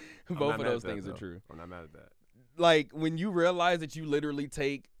 Both of those things are true. I'm not mad at that. Like, when you realize that you literally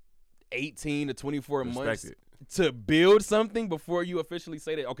take 18 to 24 months to build something before you officially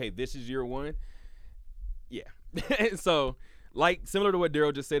say that, okay, this is year one. Yeah. So, like, similar to what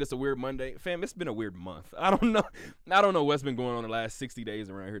Daryl just said, it's a weird Monday. Fam, it's been a weird month. I don't know what's been going on the last 60 days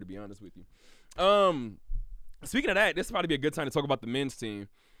around here, to be honest with you. Speaking of that, this would probably be a good time to talk about the men's team.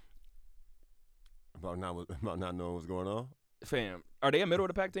 About not knowing what's going on? Fam, are they a middle of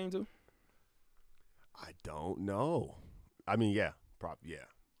the pack team, too? I don't know. I mean, yeah.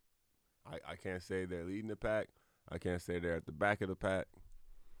 I can't say they're leading the pack. I can't say they're at the back of the pack.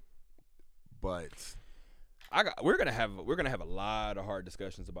 But we're gonna have a lot of hard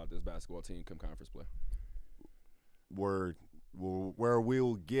discussions about this basketball team come conference play. Where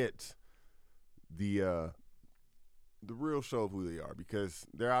we'll get the real show of who they are, because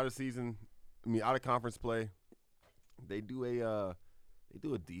they're out of season. I mean, out of conference play. They do a they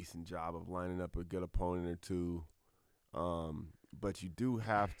do a decent job of lining up a good opponent or two. But you do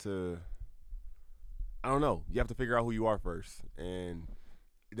have to, I don't know, you have to figure out who you are first. And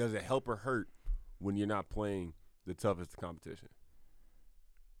does it help or hurt when you're not playing the toughest competition?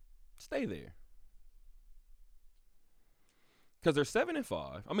 Stay there. Because they're 7-5.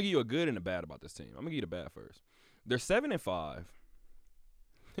 I'm going to give you a good and a bad about this team. I'm going to give you the bad first. They're 7-5.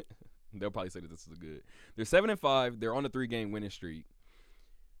 They'll probably say that this is a good. They're 7-5. They're on a 3-game winning streak.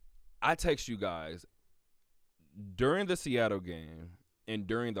 I text you guys during the Seattle game and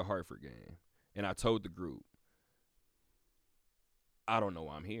during the Hartford game, and I told the group, I don't know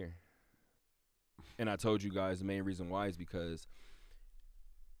why I'm here. And I told you guys the main reason why is because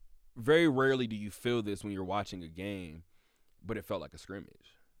very rarely do you feel this when you're watching a game, but it felt like a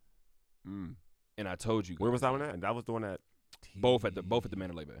scrimmage. And I told you guys. Where was that one at? And that was the one at both at the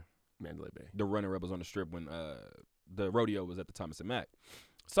Mandalay Bay. Mandalay Bay. The Running Rebels on the Strip when the rodeo was at the Thomas and Mack.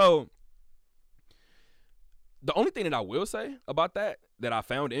 So the only thing that I will say about that I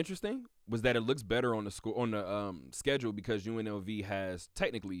found interesting was that it looks better on the schedule because UNLV has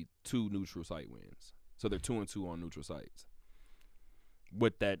technically 2 neutral site wins. So they're 2-2 on neutral sites.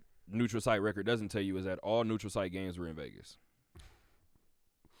 What that neutral site record doesn't tell you is that all neutral site games were in Vegas.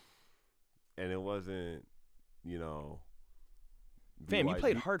 And it wasn't, you know, Fam, you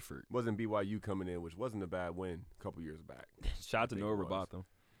played Hartford. Wasn't BYU coming in, which wasn't a bad win a couple years back. Shout out to Noah Robotham.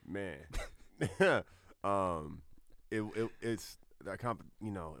 Man. It's that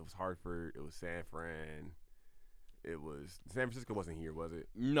you know, it was Hartford, it was San Fran. It was San Francisco wasn't here, was it?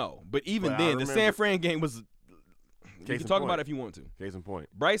 No, but even then, the San Fran game was. You can talk about it if you want to. Case in point.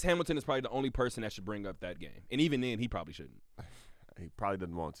 Bryce Hamilton is probably the only person that should bring up that game, and even then, he probably shouldn't. He probably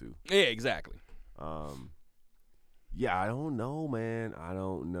doesn't want to. Yeah, exactly. Yeah, I don't know, man. I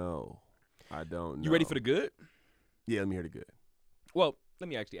don't know. You ready for the good? Yeah, let me hear the good. Well, let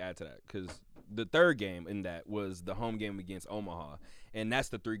me actually add to that because the third game in that was the home game against Omaha, and that's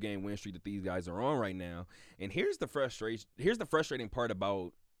the 3-game win streak that these guys are on right now. And here's the frustration. Here's the frustrating part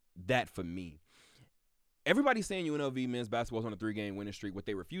about that for me. Everybody's saying UNLV men's basketball is on a 3-game winning streak. What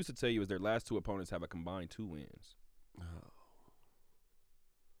they refuse to tell you is their last 2 opponents have a combined 2 wins.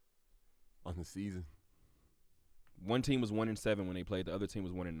 On the season. One team was 1-7 when they played. The other team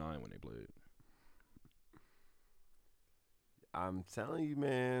was 1-9 when they played. I'm telling you,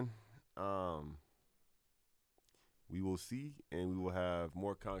 man. We will see, and we will have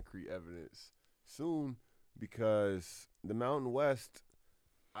more concrete evidence soon because the Mountain West,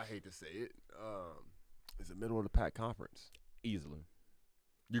 I hate to say it, is a middle of the pack conference. Easily.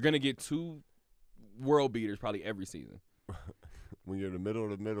 You're going to get 2 world beaters probably every season. When you're in the middle of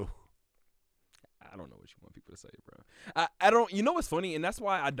the middle. I don't know what you want people to say, bro. I don't. You know what's funny, and that's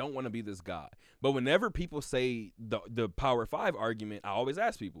why I don't want to be this guy. But whenever people say the Power 5 argument, I always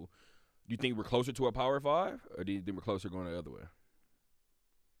ask people, do you think we're closer to a Power 5, or do you think we're closer going the other way?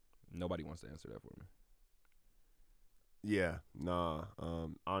 Nobody wants to answer that for me. Yeah, nah.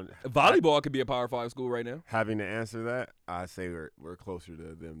 Volleyball could be a Power 5 school right now. Having to answer that, I say we're closer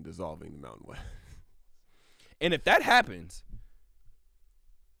to them dissolving the Mountain West. And if that happens,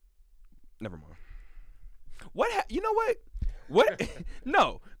 never mind. You know what? What?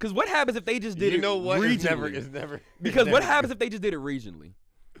 No, because what happens if they just did it regionally? It's never. Because what happens if they just did it regionally,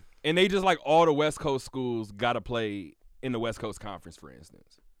 and they just like all the West Coast schools got to play in the West Coast Conference, for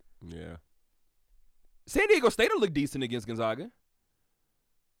instance? Yeah. San Diego State will look decent against Gonzaga.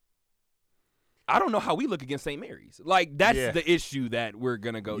 I don't know how we look against St. Mary's. Like that's the issue that we're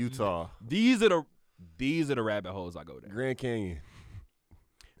gonna go. Utah. These are the rabbit holes I go down. Grand Canyon.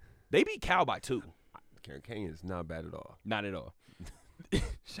 They beat Cal by 2. Grand Canyon is not bad at all. Not at all.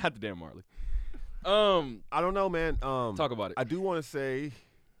 Shout out to Dan Marley. I don't know, man. Talk about it. I do want to say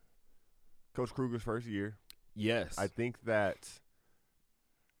Coach Kruger's first year. Yes. I think that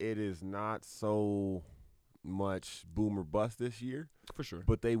it is not so much boom or bust this year. For sure.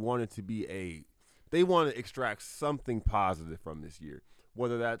 But they want it to be they want to extract something positive from this year.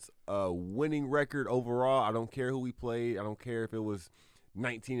 Whether that's a winning record overall, I don't care who we played. I don't care if it was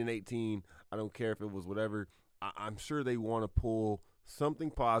 19-18. I don't care if it was whatever. I'm sure they want to pull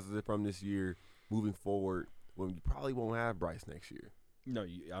something positive from this year moving forward when you probably won't have Bryce next year. No,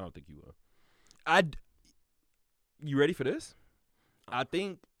 I don't think you will. You ready for this? I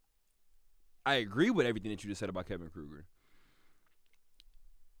think I agree with everything that you just said about Kevin Kruger.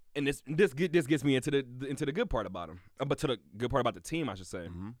 And this gets me into the good part about him. But to the good part about the team, I should say.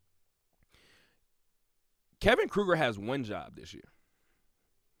 Mm-hmm. Kevin Kruger has one job this year.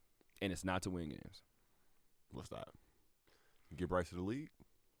 And it's not to win games. What's that? Get Bryce to the league?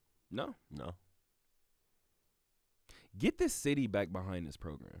 No. Get this city back behind this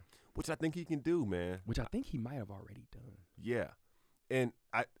program. Which I think he can do, man. Which I think he might have already done. Yeah. And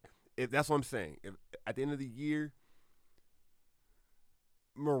if that's what I'm saying. If at the end of the year,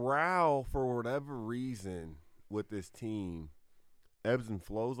 morale, for whatever reason, with this team ebbs and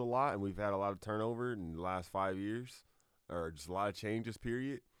flows a lot, and we've had a lot of turnover in the last 5 years, or just a lot of changes,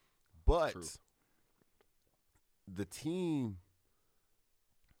 period. But True. The team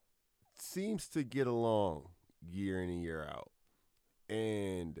seems to get along year in and year out.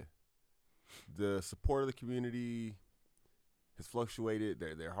 And the support of the community has fluctuated.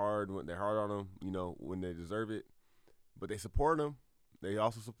 They're hard on them, when they deserve it. But they support them. They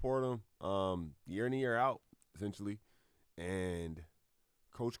also support them year in and year out, essentially. And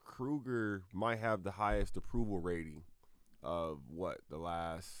Coach Kruger might have the highest approval rating of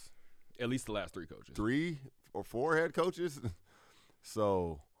at least the last 3 coaches. 3 or 4 head coaches.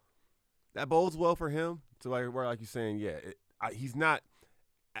 So that bodes well for him. So like you're saying, he's not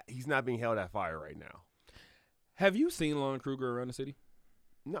being held at fire right now. Have you seen Lon Kruger around the city?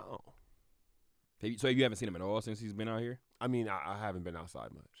 No. So you haven't seen him at all since he's been out here? I mean, I haven't been outside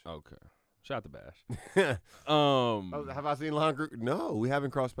much. Okay. Shout out to Bash. Have I seen Lon Kruger? No, we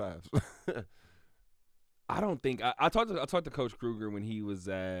haven't crossed paths. I don't think I talked to Coach Kruger when he was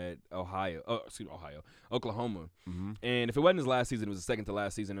at Oklahoma. Mm-hmm. And if it wasn't his last season, it was the second to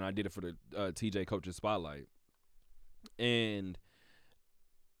last season, and I did it for the TJ Coaches Spotlight. And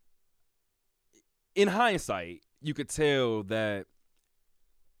in hindsight, you could tell that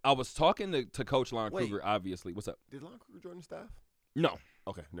I was talking to Coach Lon Kruger, obviously. What's up? Did Lon Kruger join the staff? No.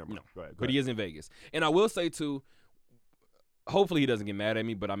 Okay, never mind. No. Go ahead. But he is in Vegas. And I will say, too, hopefully he doesn't get mad at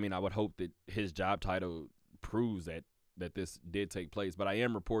me, but, I mean, I would hope that his job title proves that this did take place. But I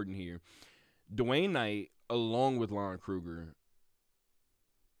am reporting here. Dwayne Knight, along with Lon Kruger,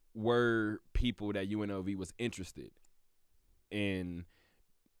 were people that UNLV was interested in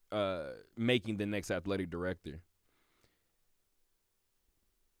making the next athletic director.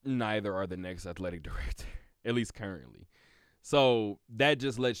 Neither are the next athletic director, at least currently. So that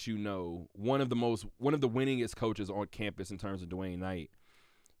just lets you know one of the winningest coaches on campus in terms of Dwayne Knight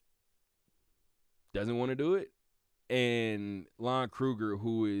doesn't want to do it. And Lon Kruger,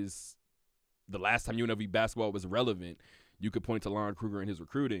 who is the last time UNLV basketball was relevant, you could point to Lon Kruger and his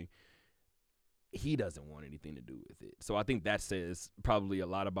recruiting. He doesn't want anything to do with it. So I think that says probably a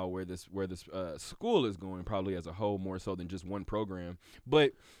lot about where this school is going, probably as a whole, more so than just one program.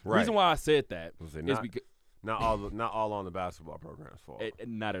 But the reason why I said that is because not all on the basketball program's fault.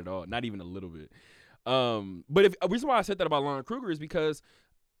 Not at all. Not even a little bit. But the reason why I said that about Lon Kruger is because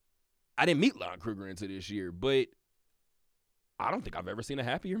I didn't meet Lon Kruger until this year, but I don't think I've ever seen a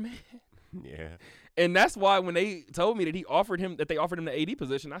happier man. Yeah. And that's why when they told me that they offered him the AD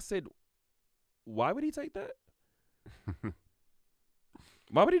position, I said, why would he take that?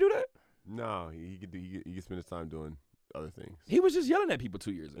 Why would he do that? No, he could spend his time doing other things. He was just yelling at people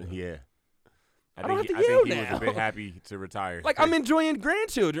 2 years ago. Yeah. I don't have to yell now. He was a bit happy to retire. Like, I'm enjoying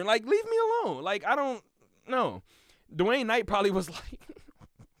grandchildren. Like, leave me alone. Like, I don't know. Dwayne Knight probably was like,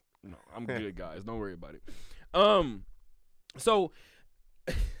 no, I'm good, guys. Don't worry about it. So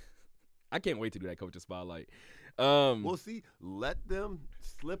I can't wait to do that coach's spotlight. We'll see. Let them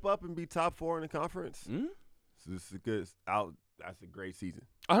slip up and be top 4 in the conference. Mm-hmm. So this is good. That's a great season.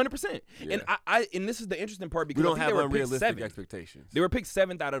 100%. Yeah. And this is the interesting part because we don't I think have they were unrealistic picked 7th. expectations. They were picked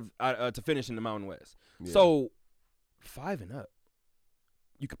 7th out of to finish in the Mountain West. Yeah. So 5 and up.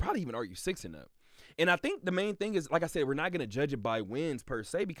 You could probably even argue 6 and up. And I think the main thing is, like I said, we're not going to judge it by wins per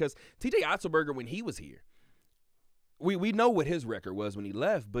se because TJ Otzelberger, when he was here, we know what his record was when he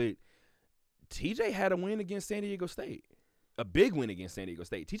left, but TJ had a win against San Diego State, a big win against San Diego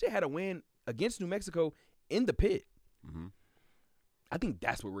State. TJ had a win against New Mexico in the pit. Mm-hmm. I think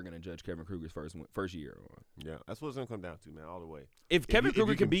that's what we're going to judge Kevin Kruger's first year on. Yeah, that's what it's going to come down to, man, all the way. If Kevin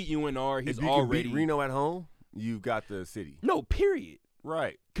Kruger can beat UNR, he's already if you can beat Reno at home, you've got the city. No, period.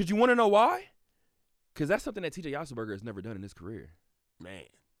 Right. Because you want to know why? Because that's something that TJ Otzelberger has never done in his career. Man,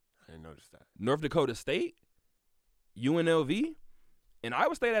 I didn't notice that. North Dakota State, UNLV, and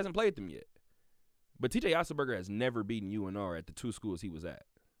Iowa State hasn't played them yet. But TJ Otzelberger has never beaten UNR at the 2 schools he was at.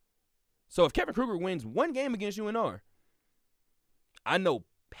 So if Kevin Kruger wins one game against UNR, I know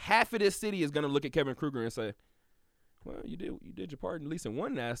half of this city is going to look at Kevin Kruger and say, well, you did your part, at least in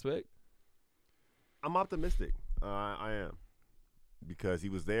one aspect. I'm optimistic. I am. Because he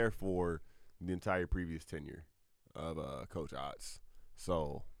was there for the entire previous tenure of Coach Otz.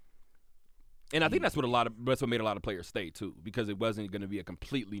 So And I think that's what made a lot of players stay too, because it wasn't going to be a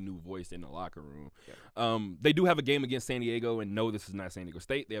completely new voice in the locker room. Yeah. They do have a game against San Diego, and no, this is not San Diego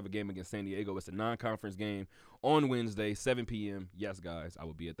State. They have a game against San Diego. It's a non-conference game on Wednesday, 7 p.m. Yes, guys, I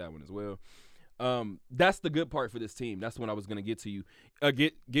will be at that one as well. That's the good part for this team. That's what I was going to give to you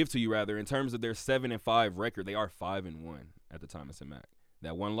in terms of their 7-5 record. They are 5-1 at the Thomas and Mack.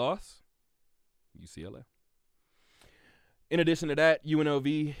 That one loss, UCLA. In addition to that,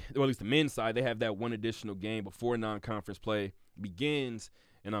 UNLV, or at least the men's side, they have that one additional game before non-conference play begins,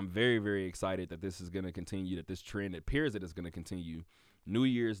 and I'm very, very excited that this is going to continue, that this trend appears that it's going to continue. New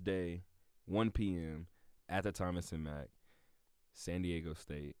Year's Day, 1 p.m. at the Thomas and Mack, San Diego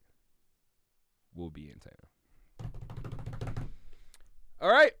State will be in town.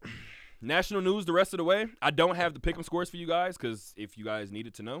 All right, national news the rest of the way. I don't have the pick'em scores for you guys because if you guys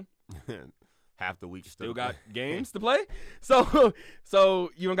needed to know. Half the week still got games to play, so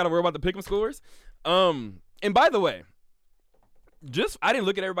you don't got to worry about the pick'em scores. And by the way, I didn't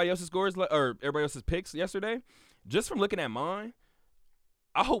look at everybody else's scores or everybody else's picks yesterday. Just from looking at mine,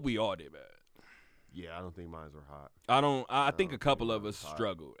 I hope we all did bad. Yeah, I don't think mine were hot. I think a couple of us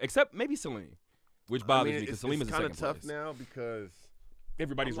struggled, except maybe Salim, which bothers me because Salim is in second place. It's kind of tough now because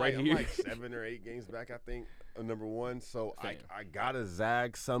everybody's I'm here. I'm like 7 or 8 games back, I think, number one. So I gotta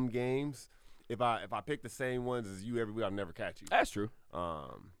zag some games. If I pick the same ones as you every week, I'll never catch you. That's true.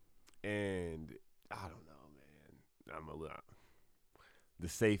 And I don't know, man. The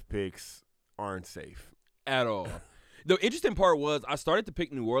safe picks aren't safe at all. The interesting part was I started to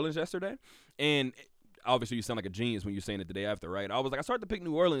pick New Orleans yesterday, and obviously you sound like a genius when you're saying it the day after, right? I was like, I started to pick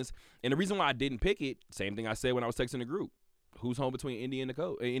New Orleans, and the reason why I didn't pick it, same thing I said when I was texting the group. Who's home between Indy and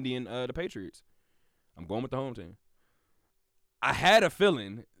the Patriots? I'm going with the home team. I had a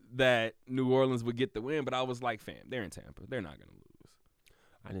feeling that New Orleans would get the win, but I was like, fam, they're in Tampa. They're not going to lose.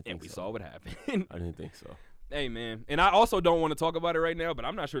 I didn't think so. And we saw what happened. I didn't think so. Hey, man. And I also don't want to talk about it right now, but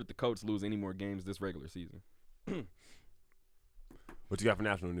I'm not sure that the Colts lose any more games this regular season. What you got for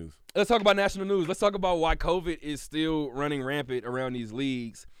national news? Let's talk about national news. Let's talk about why COVID is still running rampant around these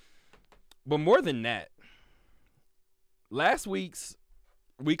leagues. But more than that, last week's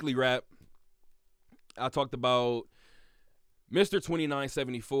weekly wrap, I talked about Mr.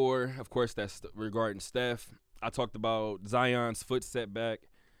 2974, of course, that's regarding Steph. I talked about Zion's foot setback.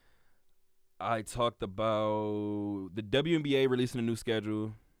 I talked about the WNBA releasing a new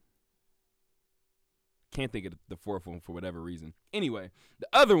schedule. Can't think of the fourth one for whatever reason. Anyway, the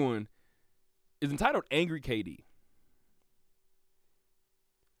other one is entitled Angry KD.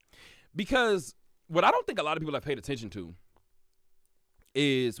 Because what I don't think a lot of people have paid attention to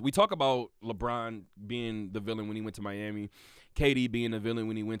is we talk about LeBron being the villain when he went to Miami, KD being the villain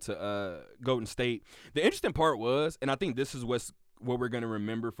when he went to Golden State. The interesting part was, and I think this is what we're going to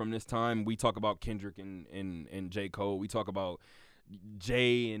remember from this time, we talk about Kendrick and J. Cole. We talk about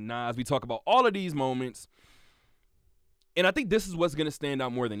Jay and Nas. We talk about all of these moments. And I think this is what's going to stand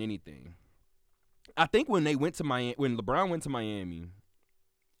out more than anything. I think when LeBron went to Miami,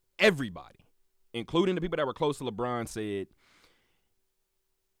 everybody, including the people that were close to LeBron, said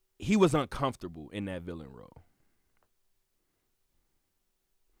he was uncomfortable in that villain role.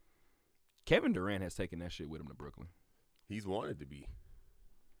 Kevin Durant has taken that shit with him to Brooklyn. He's wanted to be.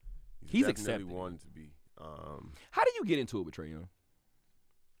 He's definitely accepted. Wanted to be. How do you get into it with Trae Young?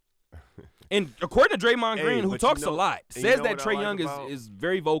 And according to Draymond Green, who talks a lot, says that Trae Young is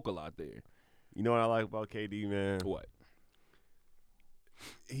very vocal out there. You know what I like about KD, man? What?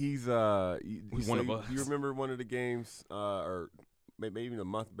 He's one of us. You remember one of the games, or maybe even a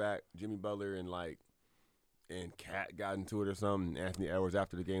month back, Jimmy Butler and Cat got into it or something. And Anthony Edwards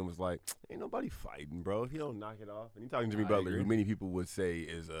after the game was like, "Ain't nobody fighting, bro. If he don't knock it off." And he's talking to Jimmy Butler, who many people would say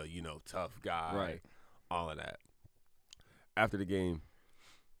is a tough guy, right? All of that. After the game,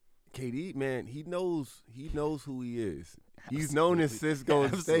 KD, man, he knows who he is. He's known as Cisco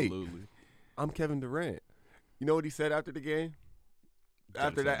State. I'm Kevin Durant. You know what he said after the game?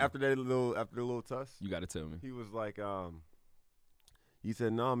 After the little tuss? You got to tell me. He was like, he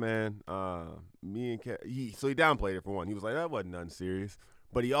said, "No, man, me and Kev." So he downplayed it for one. He was like, "That wasn't nothing serious,"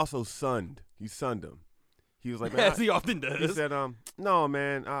 but he also sunned him. He was like, "Man," as he often does. He said, "No,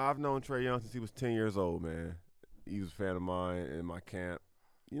 man, I've known Trae Young since he was 10 years old, man. He was a fan of mine in my camp.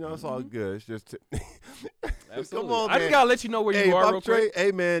 It's all good. It's just absolutely. Come on, man. I just gotta let you know where you are, real quick.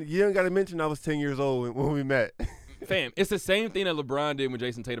 Hey, man, you don't gotta mention I was 10 years old when we met. Fam, it's the same thing that LeBron did when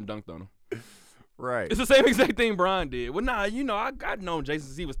Jason Tatum dunked on him. Right. It's the same exact thing Bron did. Well, I've known Jason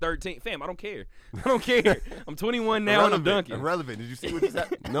since he was 13. Fam, I don't care. I'm 21 now and I'm dunking. Irrelevant. Did you see what he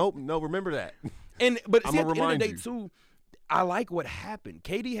said? Nope. No, remember that. But I'm see, gonna at the end of remind the day, you. too, I like what happened.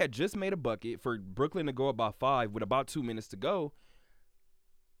 KD had just made a bucket for Brooklyn to go up by 5 with about 2 minutes to go.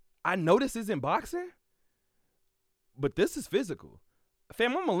 I know this isn't boxing, but this is physical.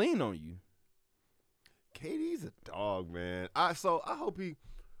 Fam, I'm going to lean on you. KD's a dog, man. So I hope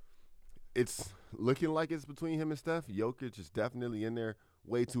it's looking like it's between him and Steph. Jokic is definitely in there.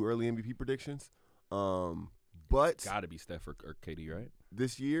 Way too early MVP predictions. But Got to be Steph or KD, right?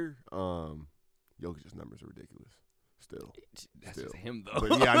 this year, Jokic's numbers are ridiculous. That's Still. just him, though.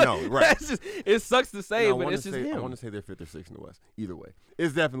 But yeah, I know, right. It sucks to say, No, but it's just I him. want to say they're 5th or 6th in the West. Either way,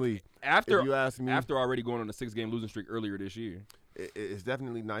 it's definitely, After if you ask me, after already going on a 6-game losing streak earlier this year. it's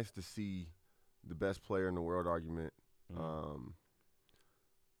definitely nice to see the best player in the world argument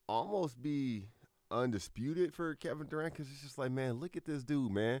almost be undisputed for Kevin Durant, because it's just like, man, look at this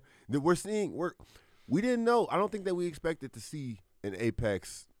dude, man. That we didn't know. I don't think that we expected to see an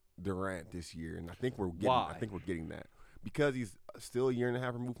apex Durant this year, and I think we're getting that because he's still a year and a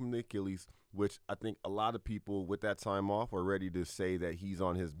half removed from the Achilles, which I think a lot of people with that time off are ready to say that he's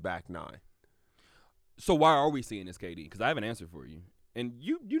on his back 9. So why are we seeing this, KD? Because I have an answer for you, and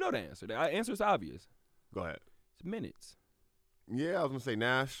you know the answer. The answer is obvious. Go ahead. It's minutes. Yeah, I was gonna say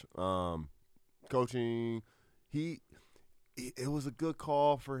Nash, coaching. It was a good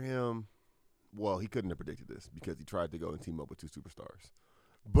call for him. Well, he couldn't have predicted this because he tried to go and team up with 2 superstars.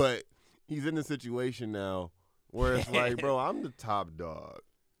 But he's in a situation now where it's like, bro, I'm the top dog.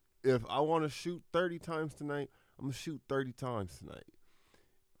 If I want to shoot 30 times tonight, I'm going to shoot 30 times tonight.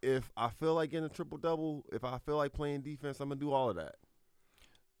 If I feel like getting a triple-double, if I feel like playing defense, I'm going to do all of that.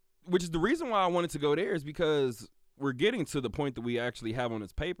 Which is the reason why I wanted to go there, is because we're getting to the point that we actually have on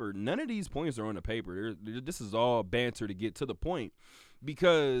this paper. None of these points are on the paper. This is all banter to get to the point,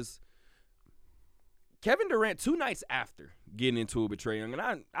 because Kevin Durant, 2 nights after getting into it with Trae Young, and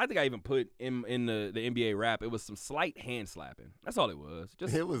I think I even put in the NBA rap, it was some slight hand slapping. That's all it was.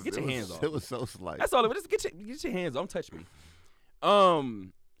 Just get your hands off. It was so slight. That's all it was. Just get your hands off. Don't touch me.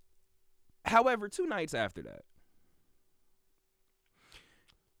 However, 2 nights after that,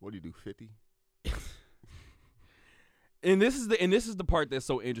 what do you do, 50? and this is the part that's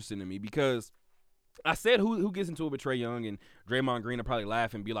so interesting to me, because I said who gets into it with Trae Young, and Draymond Green will probably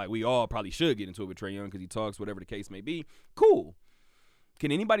laugh and be like, we all probably should get into it with Trae Young because he talks, whatever the case may be. Cool.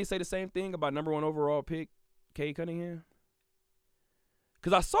 Can anybody say the same thing about number 1 overall pick, Cade Cunningham?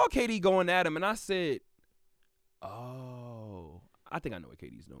 Because I saw KD going at him, and I said, oh, I think I know what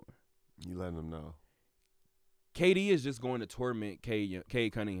KD's doing. You letting them know. KD is just going to torment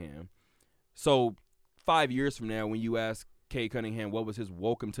Cade Cunningham. So 5 years from now, when you ask Cade Cunningham what was his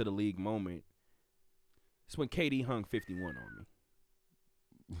welcome to the league moment, it's when KD hung 51 on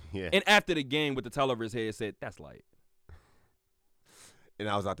me. Yeah. And after the game with the towel over his head, said, that's light. And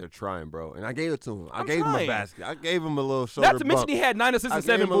I was out there trying, bro. And I gave it to him. I I'm gave him trying. a basket. I gave him a little shoulder Not to mention he had 9 assists and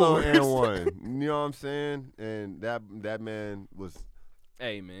 7 I gave him a little boards. and one. You know what I'm saying? And that man was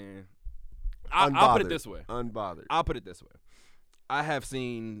Hey, man. I'll put it this way. Unbothered. I'll put it this way. I have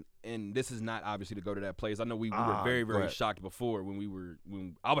seen, and this is not obviously to go to that place. I know we were very, very shocked before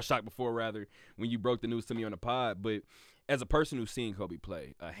when I was shocked before, rather, when you broke the news to me on the pod. But as a person who's seen Kobe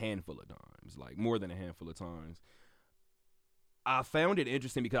play a handful of times, like more than a handful of times, I found it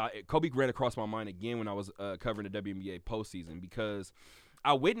interesting because Kobe ran across my mind again when I was covering the WNBA postseason, because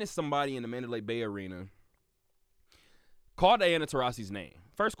I witnessed somebody in the Mandalay Bay Arena call Diana Taurasi's name.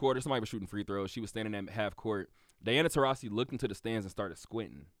 First quarter, somebody was shooting free throws. She was standing at half court. Diana Taurasi looked into the stands and started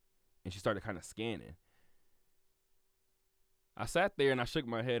squinting, and she started kind of scanning. I sat there and I shook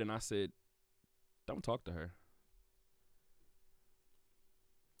my head and I said, don't talk to her.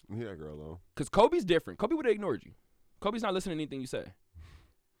 Leave that girl alone. Because Kobe's different. Kobe would have ignored you. Kobe's not listening to anything you say.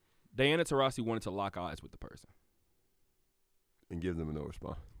 Diana Taurasi wanted to lock eyes with the person. And give them no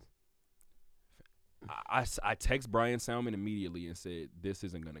response. I text Brian Salmon immediately and said, this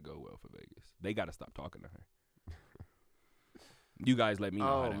isn't going to go well for Vegas. They got to stop talking to her. You guys let me know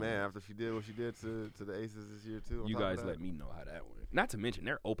how that man, went. after she did what she did to the Aces this year, too. You guys let me know how that went. Not to mention,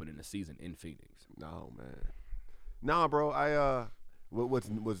 they're opening the season in Phoenix. No, man. Nah, bro, what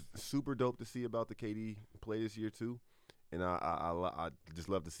was super dope to see about the KD play this year, too, and I just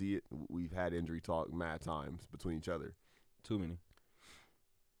love to see it. We've had injury talk mad times between each other. Too many.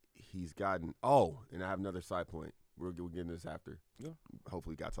 He's gotten – and I have another side point. We'll get into this after. Yeah.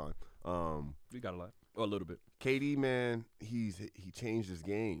 Hopefully got time. We got a lot. Or a little bit. KD, man, he changed his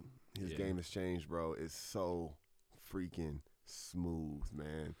game. His Yeah. game has changed, bro. It's so freaking smooth,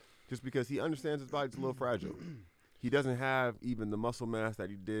 man. Just because he understands his body's a little fragile. He doesn't have even the muscle mass that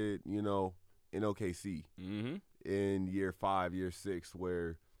he did, in OKC in year 5, year 6,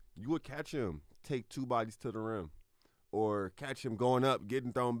 where you would catch him take 2 bodies to the rim. or catch him going up,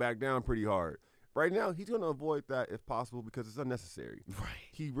 getting thrown back down pretty hard. Right now, he's going to avoid that if possible because it's unnecessary. Right.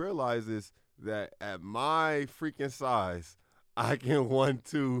 He realizes that at my freaking size, I can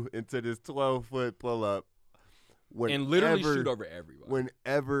 1-2 into this 12-foot pull-up. And literally shoot over everybody.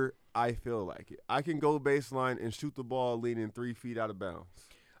 Whenever I feel like it. I can go baseline and shoot the ball leaning 3 feet out of bounds.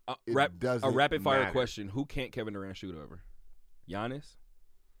 A rapid-fire question. Who can't Kevin Durant shoot over? Giannis?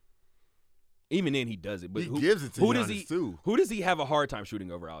 Even then, he does it. But he gives it to Giannis, too. Who does he have a hard time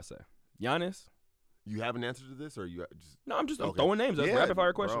shooting over, I'll say? Giannis? You have an answer to this, or you just? No, I'm just throwing names. That's a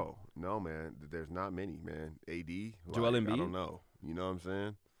rapid-fire question. Bro, no, man. There's not many, man. AD. Joel Embiid? I don't know. You know what I'm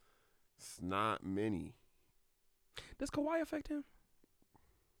saying? It's not many. Does Kawhi affect him?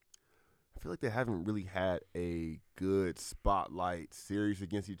 I feel like they haven't really had a good spotlight series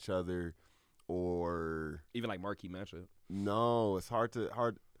against each other, or even like marquee matchup. No, it's hard.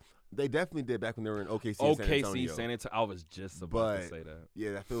 They definitely did back when they were in OKC. San Antonio. I was just about to say that.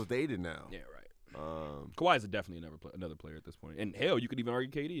 Yeah, that feels dated now. Yeah, right. Kawhi is definitely another player at this point, and hell, you could even argue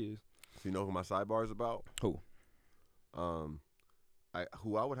KD is. So you know who my sidebar is about? Who? Who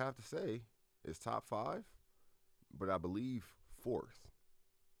I would have to say is top 5, but I believe 4th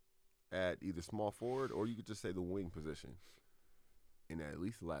at either small forward or you could just say the wing position in at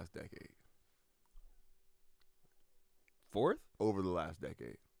least the last decade. 4th? Over the last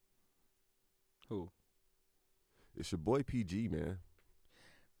decade. Who? It's your boy PG, man.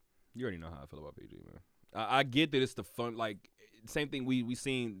 You already know how I feel about PG, man. I get that it's the fun, like, same thing we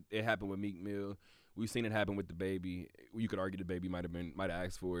seen it happen with Meek Mill. We've seen it happen with the baby. You could argue the baby might have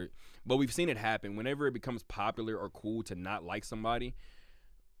asked for it. But we've seen it happen. Whenever it becomes popular or cool to not like somebody,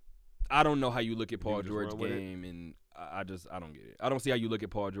 I don't know how you look at Paul George's game, and I don't get it. I don't see how you look at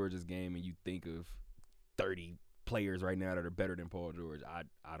Paul George's game and you think of 30 players right now that are better than Paul George. I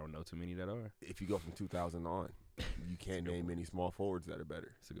don't know too many that are. If you go from 2000 on, you can't name any small forwards that are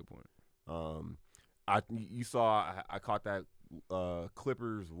better. That's a good point. You saw I caught that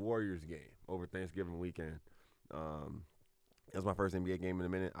Clippers-Warriors game over Thanksgiving weekend. That was my first NBA game in a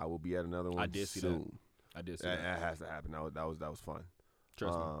minute. I will be at another one soon. I did see that. That has to happen. That was fun.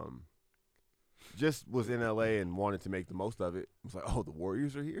 Trust me. Just was in LA and wanted to make the most of it. I was like, oh, the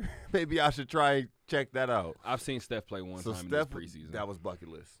Warriors are here? Maybe I should try and check that out. I've seen Steph play one time in this preseason. That was bucket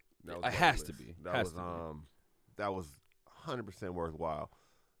list. It has to be. That was 100% worthwhile.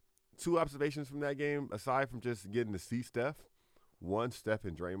 2 observations from that game, aside from just getting to see Steph. One, Steph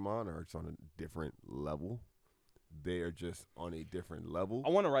and Draymond are just on a different level. They are just on a different level. I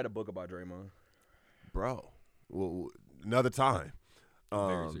want to write a book about Draymond. Bro, well, another time. I'm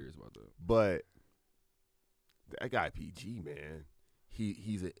very serious about that. But that guy PG, man,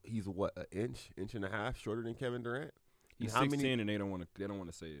 he's what, an inch and a half shorter than Kevin Durant. He's 6'10", and they don't want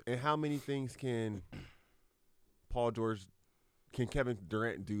to say it. And how many things can Kevin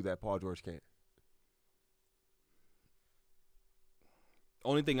Durant do that Paul George can't?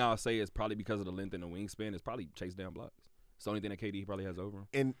 Only thing I'll say is probably because of the length and the wingspan is probably chase down blocks. It's the only thing that KD probably has over him.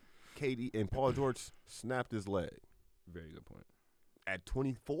 And KD and Paul George snapped his leg. Very good point. At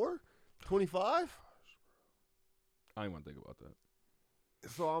 24? 25? I didn't want to think about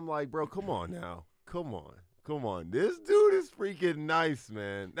that. So I'm like, bro, come on now. Come on. This dude is freaking nice,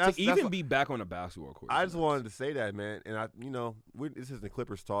 man. To be back on the basketball court. I just wanted to say that, man. And this is the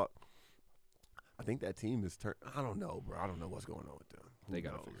Clippers talk. I think that team is turned. I don't know, bro. I don't know what's going on with them. They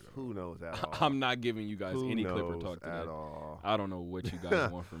got to figure it out. Who knows at all? I'm not giving you guys any Clipper talk today. At all. I don't know what you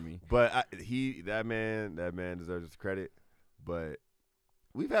guys want from me. But that man deserves his credit. But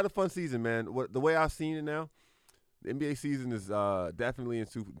we've had a fun season, man. The way I've seen it now, the NBA season is definitely in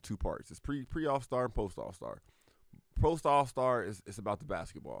two parts. It's pre All-Star and post All-Star. Post All-Star is about the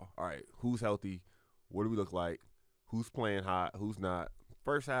basketball. All right, who's healthy? What do we look like? Who's playing hot? Who's not?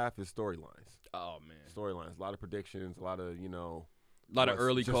 First half is storylines. Oh man, storylines. A lot of predictions. A lot of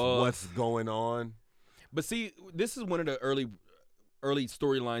early calls. What's going on? But see, this is one of the early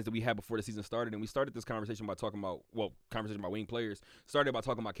storylines that we had before the season started, and we started this conversation by talking about wing players. Started by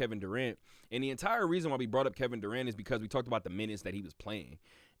talking about Kevin Durant, and the entire reason why we brought up Kevin Durant is because we talked about the minutes that he was playing,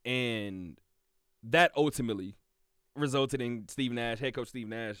 and that ultimately resulted in head coach Steve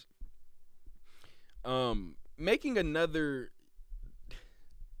Nash, making another.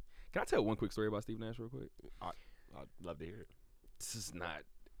 Can I tell one quick story about Steve Nash real quick? I'd love to hear it. This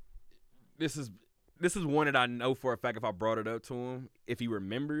is one that I know for a fact if I brought it up to him, if he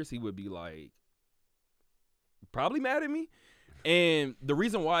remembers, he would be like probably mad at me. And the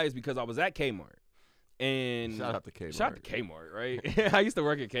reason why is because I was at Kmart. And shout out to Kmart. Shout out to Kmart, right? I used to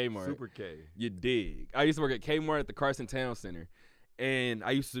work at Kmart. Super K. You dig. I used to work at Kmart at the Carson Town Center. and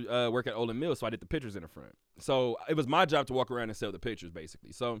I used to work at Olin Mills, so I did the pictures in the front. So it was my job to walk around and sell the pictures,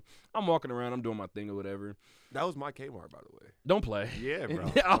 basically. So I'm walking around, I'm doing my thing or whatever. That was my Kmart, by the way. Don't play. Yeah,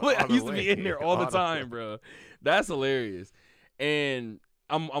 bro. I used to be in there all the time, bro. That's hilarious. And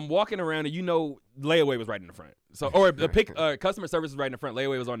I'm walking around, and layaway was right in the front. So or the customer service was right in the front.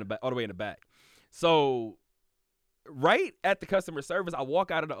 Layaway was on the back, all the way in the back. So right at the customer service, I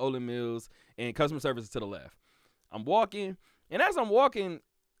walk out of the Olin Mills, and customer service is to the left. I'm walking, and as I'm walking,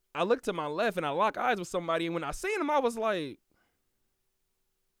 I look to my left, and I lock eyes with somebody, and when I seen him, I was like,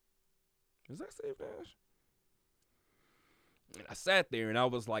 is that Steve Nash? And I sat there, and I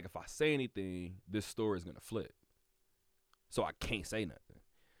was like, if I say anything, this store is going to flip. So I can't say nothing.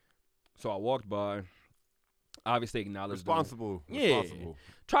 So I walked by, obviously acknowledged Responsible. Yeah.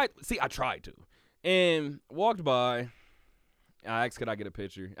 I tried to. And walked by. I asked, could I get a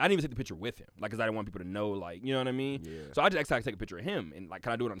picture? I didn't even take the picture with him, because I didn't want people to know, you know what I mean? Yeah. So I just asked if I could take a picture of him, and,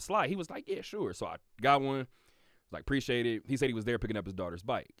 can I do it on the slide? He was like, yeah, sure. So I got one. Appreciate it. He said he was there picking up his daughter's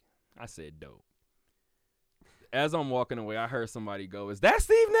bike. I said, dope. As I'm walking away, I heard somebody go, is that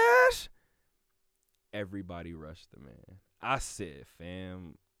Steve Nash? Everybody rushed the man. I said,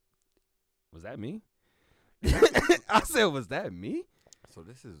 fam, was that me? I said, was that me? So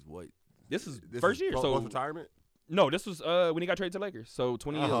this is what? This is first year. So retirement? No, this was when he got traded to Lakers. So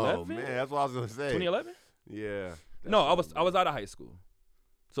 2011. Oh man, that's what I was gonna say. 2011. Yeah. No, I was out of high school,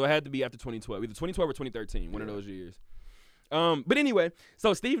 so it had to be after 2012, either 2012 or 2013, one of those years. But anyway,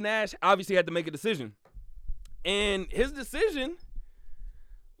 so Steve Nash obviously had to make a decision, and his decision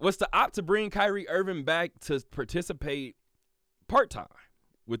was to opt to bring Kyrie Irving back to participate part-time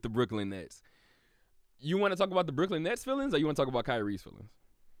with the Brooklyn Nets. You want to talk about the Brooklyn Nets feelings, or you want to talk about Kyrie's feelings?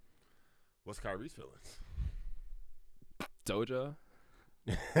 What's Kyrie's feelings? Told y'all.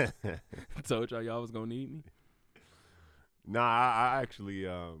 Told y'all was gonna need me. Nah, I actually,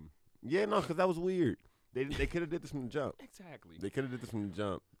 because that was weird. They could have did this from the jump. Exactly. They could have did this from the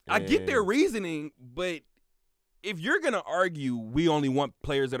jump. I get their reasoning, but if you're gonna argue we only want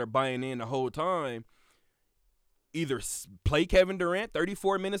players that are buying in the whole time, either play Kevin Durant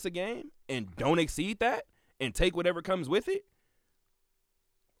 34 minutes a game and don't exceed that and take whatever comes with it,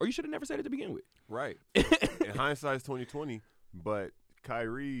 or you should have never said it to begin with. Right. In hindsight's 2020, but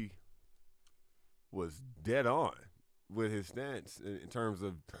Kyrie was dead on with his stance in terms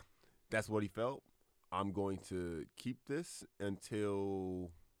of that's what he felt. I'm going to keep this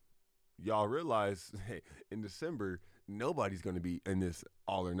until y'all realize, hey, in December, nobody's going to be in this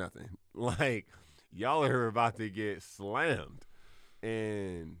all or nothing. Y'all are about to get slammed.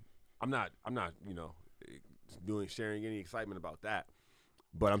 And I'm not, sharing any excitement about that.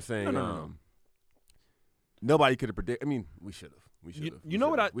 But I'm saying nobody could have predicted. I mean, we should have. You know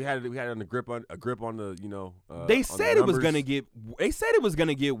what? We had it on a grip on the They said it was gonna get. They said it was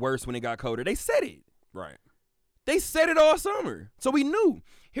gonna get worse when it got colder. They said it. Right. They said it all summer, so we knew.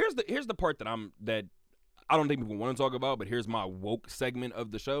 Here's the part that I don't think people want to talk about, but here's my woke segment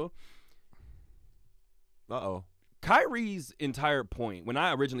of the show. Kyrie's entire point, when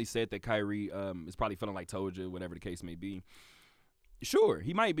I originally said that Kyrie is probably feeling like Toja, whatever the case may be, sure,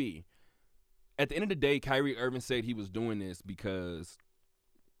 he might be. At the end of the day, Kyrie Irving said he was doing this because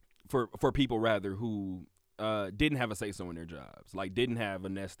for people, rather, who didn't have a say-so in their jobs, didn't have a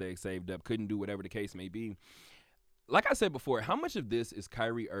nest egg saved up, couldn't do whatever the case may be. Like I said before, how much of this is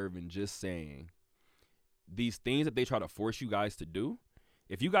Kyrie Irving just saying these things that they try to force you guys to do?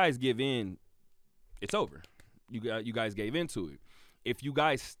 If you guys give in, it's over. You guys gave into it. If you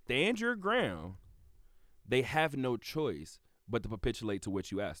guys stand your ground, they have no choice but to capitulate to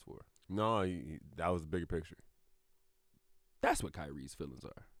what you asked for. No, that was the bigger picture. That's what Kyrie's feelings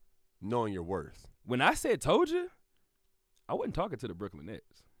are. Knowing your worth. When I said told you, I wasn't talking to the Brooklyn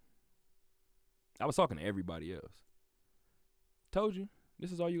Nets. I was talking to everybody else. Told you,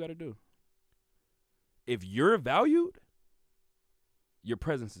 this is all you got to do. If you're valued, your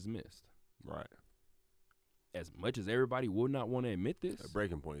presence is missed. Right. As much as everybody would not want to admit this, a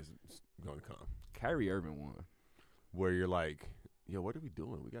breaking point is going to come. Kyrie Irving won. Where you're like, yo, what are we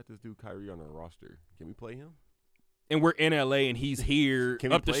doing? We got this dude Kyrie on our roster. Can we play him? And we're in LA and he's here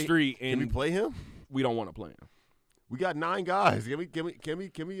up the street. And can we play him? We don't want to play him. We got 9 guys. Can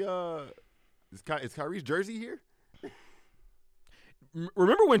we is Kyrie's jersey here?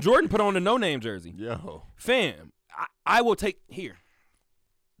 Remember when Jordan put on the no-name jersey? Yo. Fam, I will take here.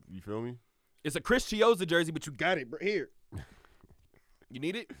 You feel me? It's a Chris Chiozza jersey, but you got it here. You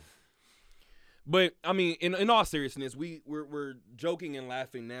need it? But, I mean, in all seriousness, we're joking and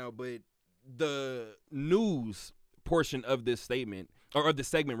laughing now, but the news portion of this statement or the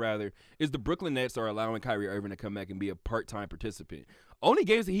segment rather, is the Brooklyn Nets are allowing Kyrie Irving to come back and be a part-time participant. Only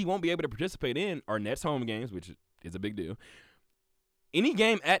games that he won't be able to participate in are Nets home games, which is a big deal. Any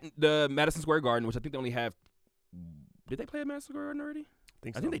game at the Madison Square Garden, which I think they only have. Did they play at Madison Square Garden already?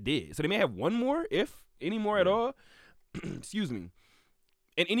 I think they did. So they may have one more, if any more at all. Excuse me.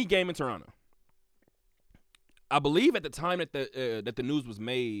 In any game in Toronto. I believe at the time that the news was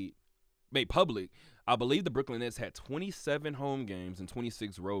made public, I believe the Brooklyn Nets had 27 home games and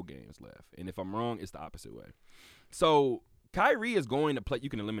 26 road games left. And if I'm wrong, it's the opposite way. So Kyrie is going to play. You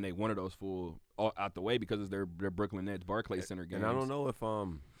can eliminate one of those out the way because it's their Brooklyn Nets Barclays Center games. And I don't know if I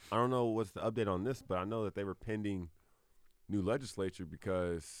don't know what's the update on this, but I know that they were pending new legislature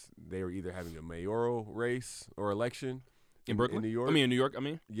because they were either having a mayoral race or election in Brooklyn, in New York. in New York.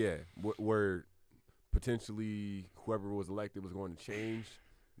 Yeah, where potentially whoever was elected was going to change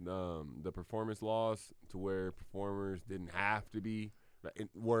the performance laws to where performers didn't have to be,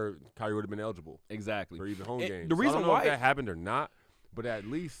 where Kyrie would have been eligible. Exactly. For even home games. The reason I don't know why if that happened or not, but at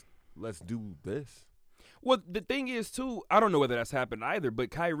least let's do this. Well, the thing is, too, I don't know whether that's happened either,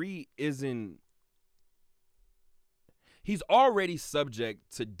 but Kyrie isn't – he's already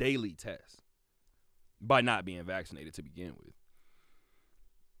subject to daily tests by not being vaccinated to begin with.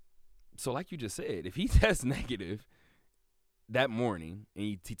 So like you just said, if he tests negative that morning and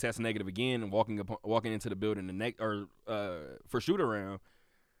he tests negative again and walking into the building for shoot-around,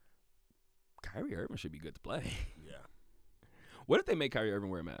 Kyrie Irving should be good to play. Yeah. What if they make Kyrie Irving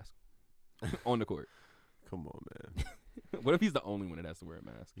wear a mask on the court? Come on, man. What if he's the only one that has to wear a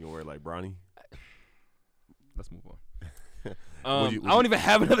mask? You gonna wear it like Bronny? Let's move on. I don't even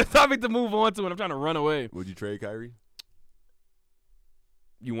have another topic to move on to, and I'm trying to run away. Would you trade Kyrie?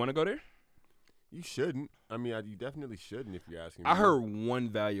 You want to go there? You shouldn't. I mean, you definitely shouldn't if you're asking me. I heard one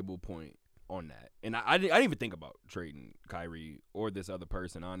valuable point on that, and I didn't even think about trading Kyrie or this other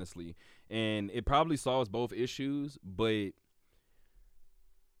person, honestly. And it probably solves both issues, but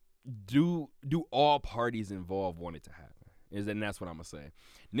do all parties involved want it to happen? And that's what I'm gonna say.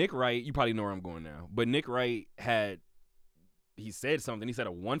 Nick Wright, you probably know where I'm going now, but Nick Wright he said something. He said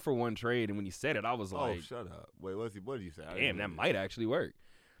a 1-for-1 trade, and when he said it, I was like, "Oh, shut up! Wait, what did you say?" Damn, that might actually work.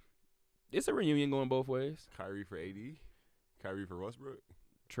 It's a reunion going both ways. Kyrie for AD, Kyrie for Westbrook.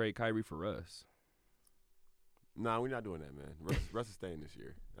 Trade Kyrie for Russ. Nah, we're not doing that, man. Russ is staying this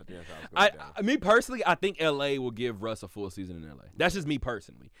year. I think that's how it's going down. Me personally, I think LA will give Russ a full season in LA. That's just me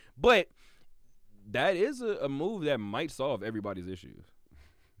personally. But that is a move that might solve everybody's issues.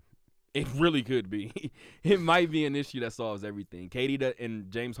 It really could be. It might be an issue that solves everything. KD and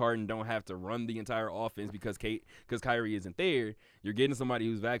James Harden don't have to run the entire offense because Kyrie isn't there. You're getting somebody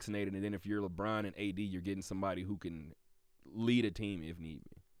who's vaccinated, and then if you're LeBron and AD, you're getting somebody who can lead a team if need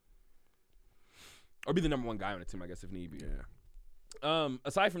be. Or be the number one guy on the team, I guess, if need be. Yeah.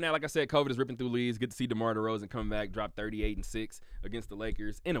 Aside from that, like I said, COVID is ripping through leagues. Good to see DeMar DeRozan come back, drop 38 and 6 against the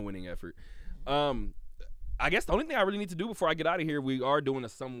Lakers in a winning effort. I guess the only thing I really need to do before I get out of here, we are doing a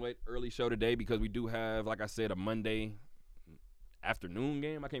somewhat early show today because we do have, like I said, a Monday afternoon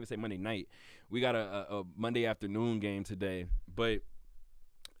game. I can't even say Monday night. We got a Monday afternoon game today. But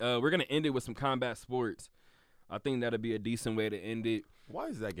we're going to end it with some combat sports. I think that'll be a decent way to end it. Why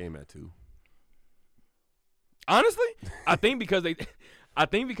is that game at 2? Honestly, I think because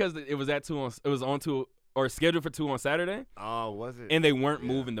it was at 2 on, it was on 2 or scheduled for 2 on Saturday. Oh, was it? And they weren't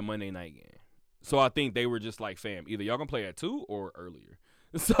moving the Monday night game. So I think they were just like, fam, either y'all gonna play at 2 or earlier.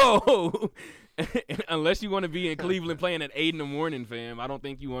 So unless you want to be in Cleveland playing at 8 in the morning, fam, I don't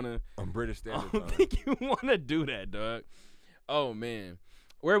think you want to. I'm British Standard I don't think you want to do that, dog. Oh man,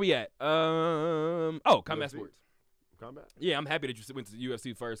 where are we at? Combat UFC? sports. Combat? Yeah, I'm happy that you went to the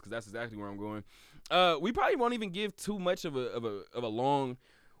UFC first because that's exactly where I'm going. We probably won't even give too much of a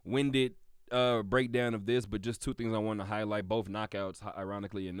long-winded breakdown of this, but just 2 things I want to highlight, both knockouts,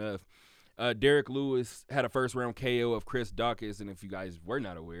 ironically enough. Derek Lewis had a first-round KO of Chris Daukaus, and if you guys were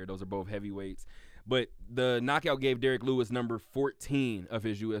not aware, those are both heavyweights. But the knockout gave Derek Lewis number 14 of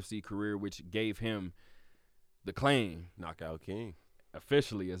his UFC career, which gave him the claim. Knockout King.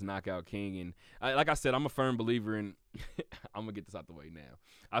 Officially as Knockout King. And like I said, I'm a firm believer in – I'm going to get this out the way now.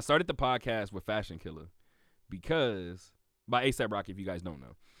 I started the podcast with Fashion Killer because – by A$AP Rocky, if you guys don't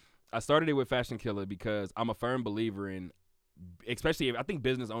know. I started it with Fashion Killer because I'm a firm believer in – especially if, I think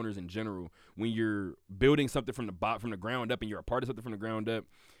business owners in general, when you're building something from the ground up and you're a part of something from the ground up,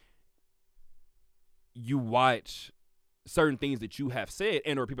 you watch certain things that you have said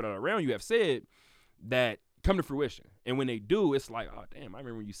and or people that are around you have said that come to fruition. And when they do, it's like, oh, damn, I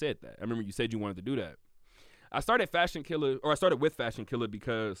remember when you said that. I remember you said you wanted to do that. I started with Fashion Killer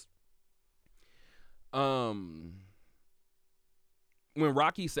because when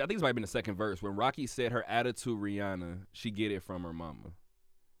Rocky said, I think this might have been the second verse, when Rocky said her attitude, Rihanna, she get it from her mama.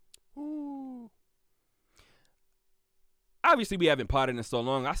 Ooh. Obviously, we haven't potted in so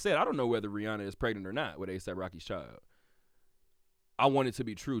long. I said I don't know whether Rihanna is pregnant or not with A$AP Rocky's child. I want it to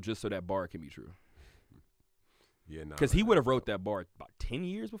be true just so that bar can be true. Yeah, no. Because he would have wrote that bar about 10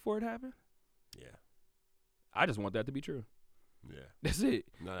 years before it happened. Yeah. I just want that to be true. Yeah. That's it.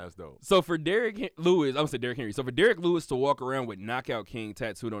 No, that's dope. So for Derrick Lewis, I'm going to say Derrick Henry. So for Derrick Lewis to walk around with Knockout King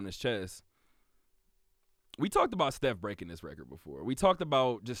tattooed on his chest, we talked about Steph breaking this record before. We talked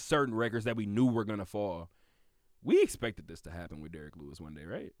about just certain records that we knew were going to fall. We expected this to happen with Derrick Lewis one day,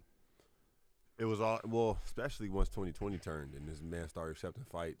 right? It was all, well, especially once 2020 turned and this man started accepting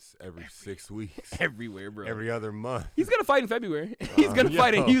fights every 6 weeks. Everywhere, bro. Every other month. He's going to fight in February. He's going to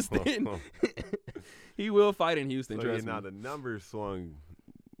fight in Houston. He will fight in Houston, So, trust yeah, me. now the numbers swung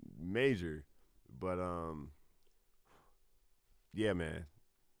major, but yeah, man,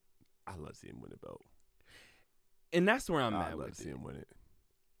 I love seeing him win a belt. And that's where I'm I at love with seeing it. him win it.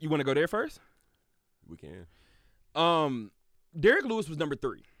 You want to go there first? We can. Derrick Lewis was number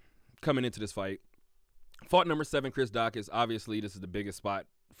 3 coming into this fight. Fought number 7, Chris Daukaus. Obviously, this is the biggest spot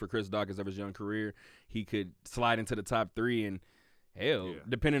for Chris Daukaus of his young career. He could slide into the top 3 and, hell, Yeah.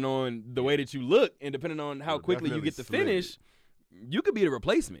 depending on the way that you look and depending on how You'll quickly you definitely get the slid. finish, you could be the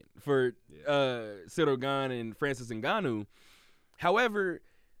replacement for Cyril Gane and Francis Ngannou. However,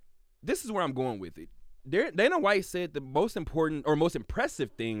 this is where I'm going with it. Dana White said the most important or most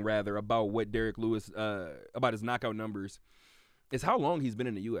impressive thing, rather, about what Derrick Lewis, about his knockout numbers, is how long he's been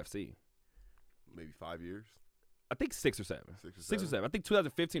in the UFC. Maybe 5 years. I think 6 or 7. 6 or 6 or 7. 7. I think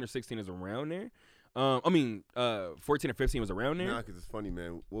 2015 or 16 is around there. 14 or 15 was around there. Nah, because it's funny,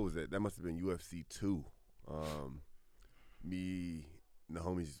 man. What was that? That must have been UFC 2. Me and the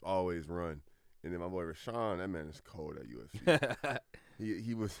homies always run. And then my boy Rashawn, that man is cold at UFC.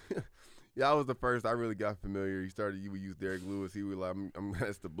 he was yeah, I was the first I really got familiar. He would use Derrick Lewis. He was like, I'm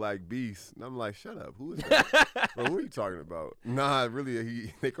that's the Black Beast. And I'm like, shut up. Who is that? Bro, what are you talking about? Nah,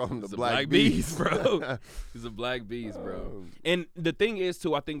 really, they call him the He's a Black Beast, bro. He's a Black Beast, bro. And the thing is,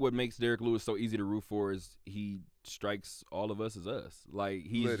 too, I think what makes Derrick Lewis so easy to root for is he strikes all of us as us. Like,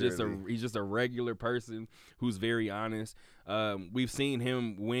 he's just a regular person who's very honest. We've seen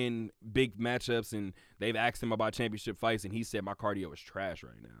him win big matchups, and they've asked him about championship fights, and he said, my cardio is trash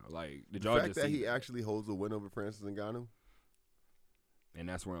right now. Like, did y'all the fact just that see he actually holds a win over Francis Ngannou, and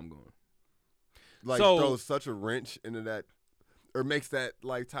that's where I'm going. like, So- throws such a wrench into that, or makes that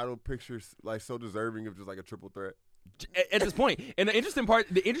like title picture like so deserving of just like a triple threat. At this point. And the interesting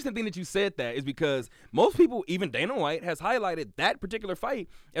thing that you said that is because most people, even Dana White, has highlighted that particular fight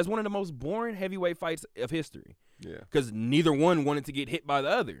as one of the most boring heavyweight fights of history. Yeah. Because neither one wanted to get hit by the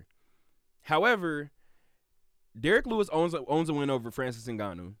other. However, Derrick Lewis owns a win over Francis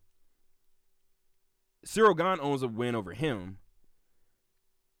Ngannou. Cyril Gane owns a win over him.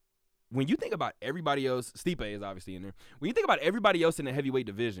 When you think about everybody else, Stipe is obviously in there. When you think about everybody else in the heavyweight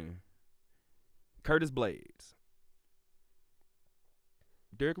division, Curtis Blades,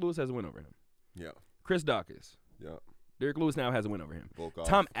 Derrick Lewis has a win over him. Yeah. Chris Daukaus, Yeah. Derrick Lewis now has a win over him. Volkov.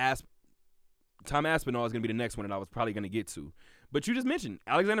 Tom Aspinall is going to be the next one that I was probably going to get to. But you just mentioned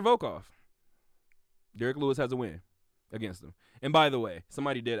Alexander Volkov. Derrick Lewis has a win against him. And by the way,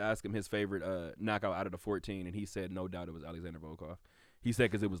 somebody did ask him his favorite knockout out of the 14, and he said no doubt it was Alexander Volkov. He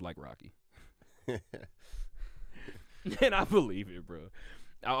said because it was like Rocky. And I believe it, bro.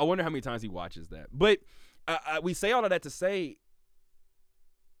 I wonder how many times he watches that. But we say all of that to say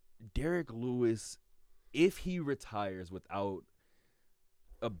Derrick Lewis, if he retires without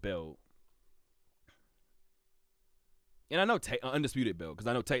a belt, and I know undisputed belt, because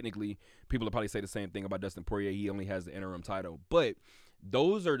I know technically people will probably say the same thing about Dustin Poirier. He only has the interim title. But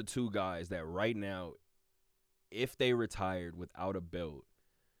those are the two guys that right now, if they retired without a belt,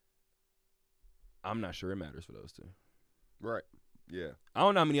 I'm not sure it matters for those two. Right. Yeah. I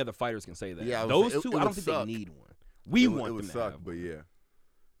don't know how many other fighters can say that. Yeah, those it two, would I don't think suck. they need one. We It want would them to suck, have but one. yeah,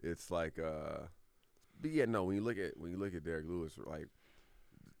 it's like but yeah, no. When you look at Derrick Lewis, like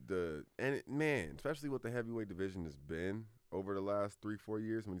man, especially what the heavyweight division has been over the last 3-4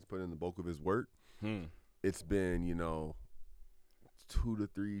 years when he's put in the bulk of his work, it's been 2 to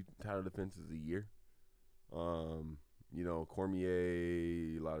 3 title defenses a year.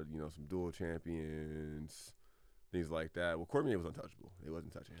 Cormier, a lot of some dual champions, things like that. Well, Cormier was untouchable. They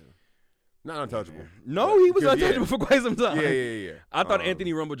wasn't touching him. Not untouchable. No, but- he was because, untouchable for quite some time. Yeah. I thought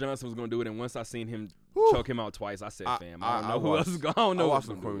Anthony Rumble Johnson was going to do it, and once I seen him choke him out twice, I said, "Fam, I don't know who else is going. I don't know." I who's watched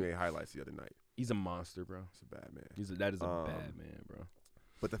some gonna do it. Cormier highlights the other night. He's a monster, bro. It's a bad man. That is a bad man, bro.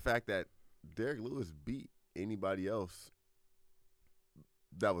 But the fact that Derrick Lewis beat anybody else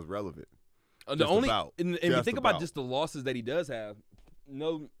that was relevant. The Just only about. and you Just think about about. just the losses that he does have.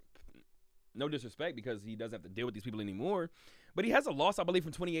 No disrespect because he doesn't have to deal with these people anymore. But he has a loss, I believe,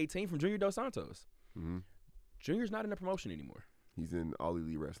 from 2018 from Junior Dos Santos. Mm-hmm. Junior's not in the promotion anymore. He's in All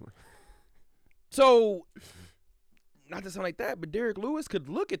Elite Wrestling. So, not to sound like that, but Derek Lewis could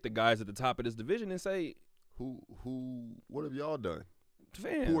look at the guys at the top of this division and say, What have y'all done?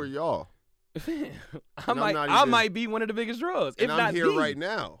 "Fam, Who are y'all? I might be one of the biggest draws. And if I'm not here the, right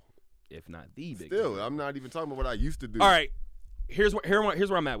now. If not the biggest. Still, draw. I'm not even talking about what I used to do. All right, here's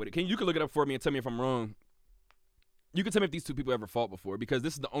where I'm at with it. You can look it up for me and tell me if I'm wrong. You can tell me if these two people ever fought before because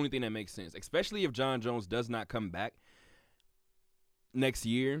this is the only thing that makes sense, especially if John Jones does not come back next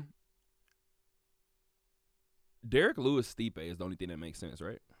year. Derek Lewis Stipe is the only thing that makes sense,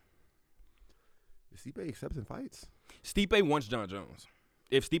 right? Is Stipe accepting fights? Stipe wants John Jones.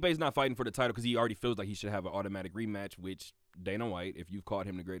 If Stipe's not fighting for the title because he already feels like he should have an automatic rematch, which Dana White, if you've called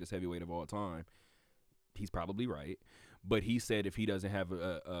him the greatest heavyweight of all time, he's probably right. But he said if he doesn't have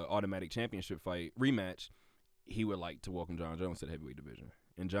a automatic championship fight rematch, he would like to welcome John Jones to the heavyweight division.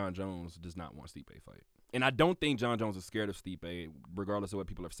 And John Jones does not want Stipe fight. And I don't think John Jones is scared of Stipe, regardless of what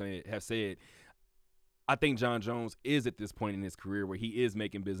people have said. I think John Jones is at this point in his career where he is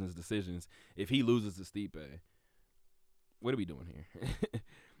making business decisions. If he loses to Stipe, what are we doing here?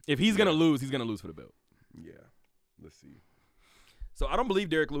 If he's going to lose, he's going to lose for the belt. Yeah. Let's see. So I don't believe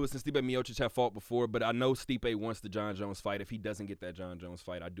Derek Lewis and Stipe Miocic have fought before, but I know Stipe wants the John Jones fight. If he doesn't get that John Jones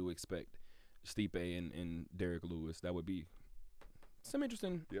fight, I do expect Stipe and Derek Lewis. That would be some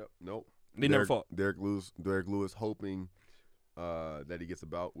interesting. Yep. Nope. They never fought. Derek Lewis hoping that he gets a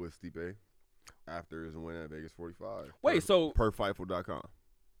bout with Stipe after his win at Vegas 45. Wait, so per Fightful.com.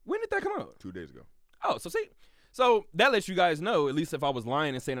 When did that come out? 2 days ago. Oh, so that lets you guys know, at least if I was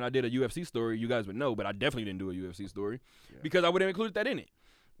lying and saying that I did a UFC story, you guys would know, but I definitely didn't do a UFC story because I would have included that in it.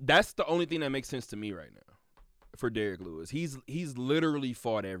 That's the only thing that makes sense to me right now for Derek Lewis. He's literally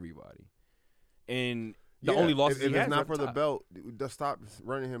fought everybody. And the only losses if he has it's not are for at the top. belt, just stop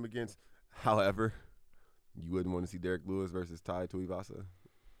running him against. However, you wouldn't want to see Derek Lewis versus Tai Tuivasa.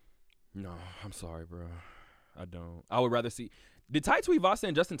 No, I'm sorry, bro. I don't. I would rather see. Did Tai Tuivasa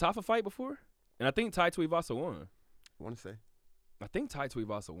and Justin Tafa fight before? And I think Tai Tuivasa won. I want to say I think Tai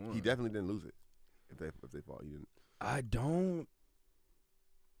Tuivasa won. he definitely didn't lose it. If they fought, he didn't. I don't.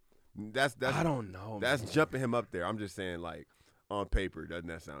 That's I don't know. That's man. jumping him up there. I'm just saying, like on paper, that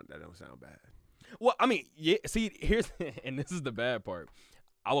don't sound bad. Well, I mean, yeah. See, here's and this is the bad part.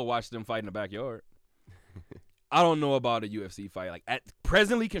 I would watch them fight in the backyard. I don't know about a UFC fight. Like at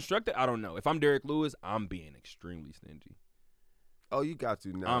presently constructed, I don't know. If I'm Derek Lewis, I'm being extremely stingy. Oh, you got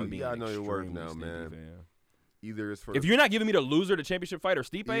to now. You gotta know your worth now, stingy, man. fam. Either it's for If you're not giving me the loser, the championship fight, or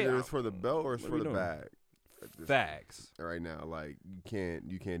Stipe, either it's for the belt or it's what for are we the doing? bag. Facts. Right now, like you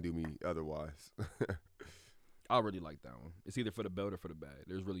can't do me otherwise. I really like that one. It's either for the belt or for the bag.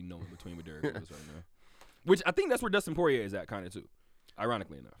 There's really no in between with Derek Lewis right now. Which I think that's where Dustin Poirier is at, kind of too.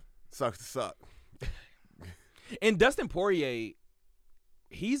 Ironically enough. Sucks to suck. And Dustin Poirier,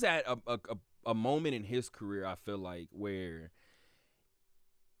 he's at a moment in his career, I feel like, where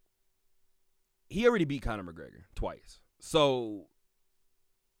he already beat Conor McGregor twice. So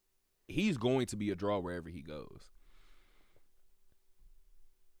he's going to be a draw wherever he goes.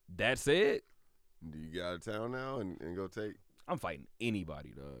 That said, Do you get out of town now and go take? I'm fighting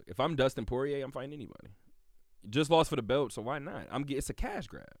anybody, dog. If I'm Dustin Poirier, I'm fighting anybody. Just lost for the belt, so why not? It's a cash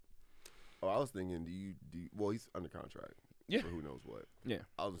grab. Oh, I was thinking, do you well, he's under contract. Yeah. For who knows what. Yeah.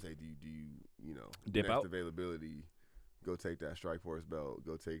 I was gonna say, do you Dip next out? availability, go take that Strikeforce belt,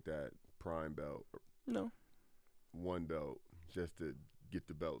 go take that Prime belt, No. one belt, just to get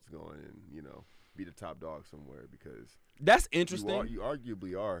the belts going and, be the top dog somewhere because That's interesting. you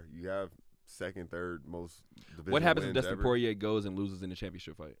arguably are. You have second, third most division What happens if wins Dustin ever. Poirier goes and loses in the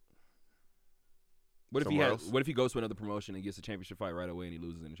championship fight? What if Somewhere else? What if he goes to another promotion and gets a championship fight right away and he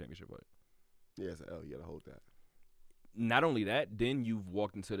loses in the championship fight? Yeah, it's an L. You gotta hold that. Not only that, then you've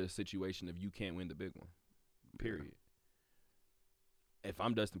walked into the situation of you can't win the big one. Period. If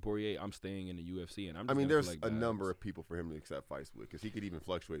I'm Dustin Poirier, I'm staying in the UFC, and I'm. Just I mean, gonna there's collect a bags. number of people for him to accept fights with because he could even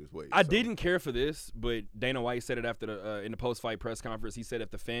fluctuate his weight. I so. didn't care for this, but Dana White said it after the in the post-fight press conference. He said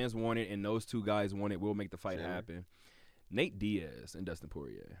if the fans want it and those two guys want it, we'll make the fight Sure. happen. Nate Diaz and Dustin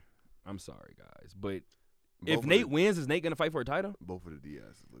Poirier. I'm sorry, guys, but Both if of Nate the- wins, is Nate gonna fight for a title? both of the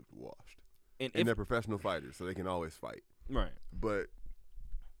Diaz's looked washed, And and they're professional fighters, so they can always fight. right. But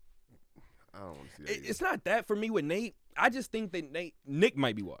I don't want to see that. either. It's not that for me with Nate. I just think that Nick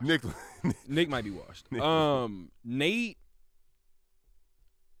might be washed. Nick might be washed. Nate,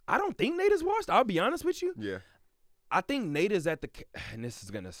 I don't think Nate is washed. I'll be honest with you. Yeah, I think Nate is at the, and this is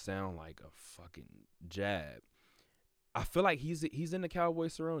gonna sound like a fucking jab. I feel like he's in the Cowboy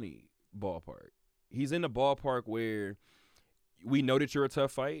Cerrone ballpark. He's in the ballpark where we know that you're a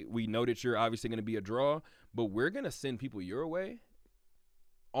tough fight. We know that you're obviously going to be a draw, but we're going to send people your way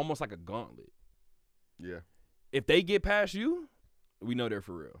almost like a gauntlet. Yeah. If they get past you, we know they're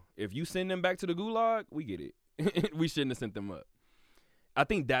for real. If you send them back to the gulag, we get it. We shouldn't have sent them up. I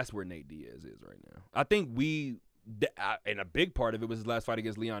think that's where Nate Diaz is right now. I think and a big part of it was his last fight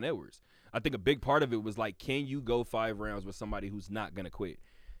against Leon Edwards. I think a big part of it was like, can you go 5 rounds with somebody who's not going to quit?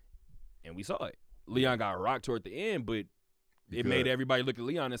 And we saw it. Leon got rocked toward the end, but it made everybody look at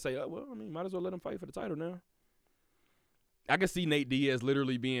Leon and say, oh, well, I mean, might as well let him fight for the title now. I can see Nate Diaz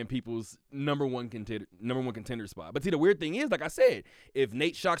literally being people's number one contender spot. But see, the weird thing is, like I said, if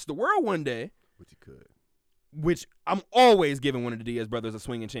Nate shocks the world one day, which he could, which I'm always giving one of the Diaz brothers a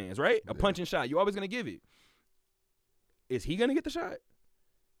swinging chance, right? A punching shot. You're always going to give it. Is he going to get the shot?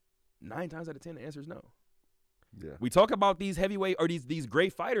 9 times out of 10, the answer is no. Yeah. We talk about these heavyweight or these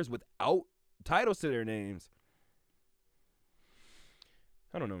great fighters without titles to their names.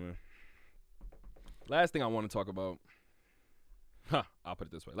 I don't know, man. Last thing I want to talk about. I'll put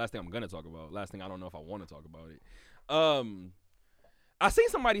it this way. Last thing I'm going to talk about. Last thing I don't know if I want to talk about it. I seen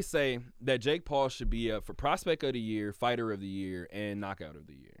somebody say that Jake Paul should be up for Prospect of the Year, Fighter of the Year, and Knockout of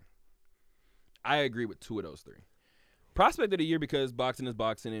the Year. I agree with 2 of those 3. Prospect of the Year because boxing is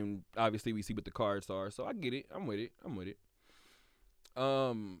boxing, and obviously we see what the cards are, so I get it. I'm with it.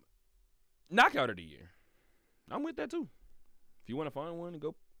 Knockout of the Year. I'm with that too. If you want to find one and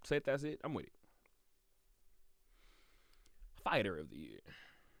go say that's it, I'm with it. Fighter of the Year.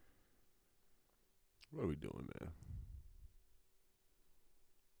 What are we doing, man?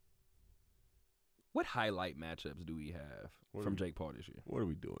 What highlight matchups do we have from Jake Paul this year? What are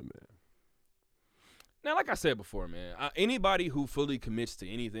we doing, man? Now, like I said before, man, anybody who fully commits to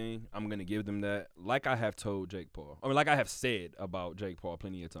anything, I'm going to give them that. Like I have told Jake Paul. I mean, like I have said about Jake Paul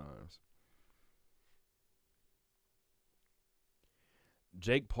plenty of times.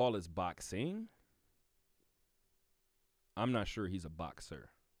 Jake Paul is boxing. I'm not sure he's a boxer.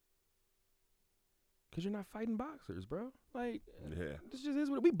 Because you're not fighting boxers, bro. Like, this just is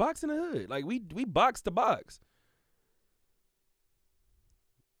what we box in the hood. Like, we box to box.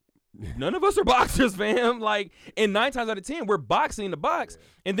 None of us are boxers, fam. Like, and 9 times out of 10, we're boxing the box. Yeah.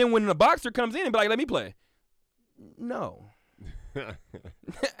 And then when the boxer comes in and be like, let me play. No.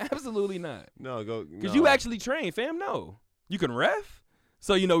 Absolutely not. No, go. Because you actually train, fam. No. You can ref,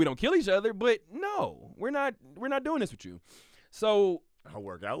 so you know we don't kill each other. But no, we're not doing this with you. So I'll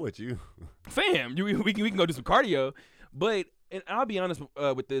work out with you, fam. We can go do some cardio. But and I'll be honest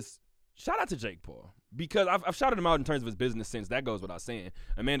with this. Shout out to Jake Paul. Because I've shouted him out in terms of his business sense. That goes without saying.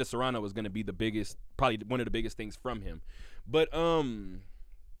 Amanda Serrano was going to be the biggest, probably one of the biggest things from him. But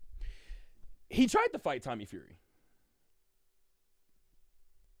he tried to fight Tommy Fury.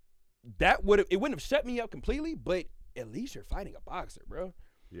 It wouldn't have shut me up completely, but at least you're fighting a boxer, bro.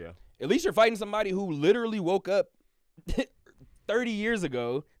 Yeah. At least you're fighting somebody who literally woke up 30 years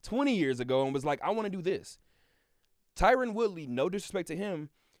ago, 20 years ago, and was like, I want to do this. Tyron Woodley, no disrespect to him,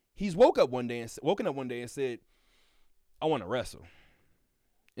 he's woken up one day and said, I want to wrestle.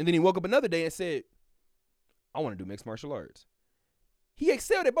 And then he woke up another day and said, I want to do mixed martial arts. He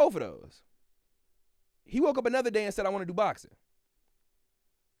excelled at both of those. He woke up another day and said, I want to do boxing.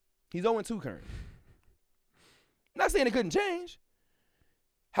 He's 0-2 currently. Not saying it couldn't change.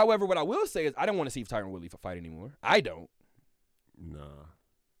 However, what I will say is I don't want to see Tyron Woodley fight anymore. I don't. Nah.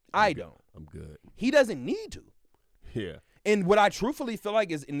 I don't. I'm good. He doesn't need to. Yeah. And what I truthfully feel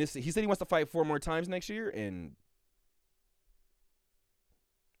like is he said he wants to fight 4 more times next year, and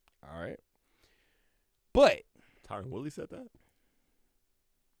all right. But Tyron Woodley said that?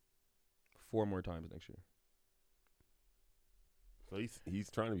 4 more times next year. So he's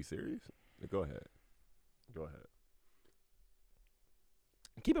trying to be serious? Go ahead.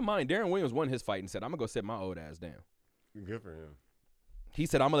 Keep in mind, Darren Williams won his fight and said, I'm going to go sit my old ass down. Good for him. He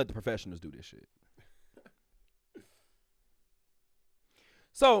said, I'm going to let the professionals do this shit.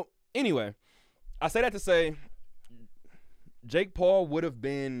 So, anyway, I say that to say Jake Paul would have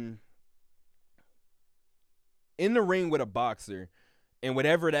been in the ring with a boxer, and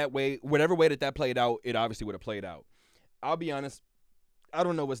whatever way that played out, it obviously would have played out. I'll be honest, I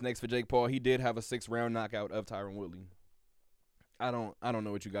don't know what's next for Jake Paul. He did have a 6-round knockout of Tyron Woodley. I don't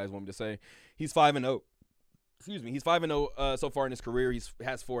know what you guys want me to say. He's 5-0. Excuse me. He's 5-0 so far in his career. He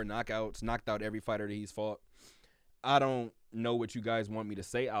has 4 knockouts, knocked out every fighter that he's fought. I don't know what you guys want me to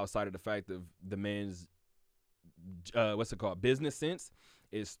say outside of the fact of the man's business sense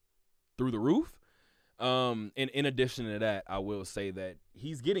is through the roof. In addition to that, I will say that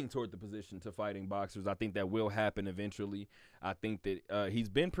he's getting toward the position to fighting boxers. I think that will happen eventually. I think that he's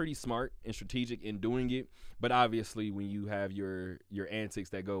been pretty smart and strategic in doing it. But obviously, when you have your antics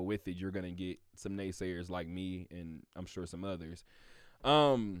that go with it, you're gonna get some naysayers like me and I'm sure some others.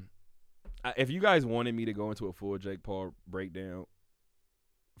 If you guys wanted me to go into a full Jake Paul breakdown,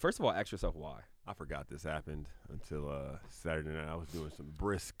 first of all, ask yourself why. I forgot this happened until Saturday night. I was doing some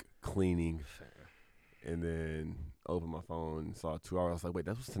brisk cleaning. And then opened my phone and saw 2 hours. I was like, wait,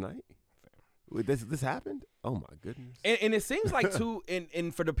 that was tonight? Wait, this happened? Oh, my goodness. And it seems like, too,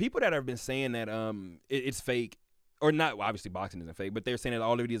 and for the people that have been saying that it's fake, or not, well, obviously boxing isn't fake, but they're saying that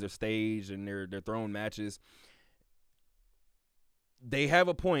all of these are staged and they're throwing matches. They have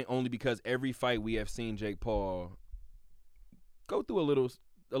a point only because every fight we have seen Jake Paul go through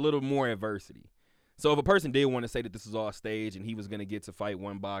a little more adversity. So if a person did want to say that this is all staged and he was going to get to fight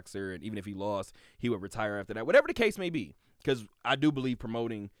one boxer, and even if he lost, he would retire after that, whatever the case may be, because I do believe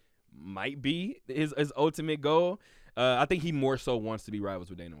promoting might be his ultimate goal. I think he more so wants to be rivals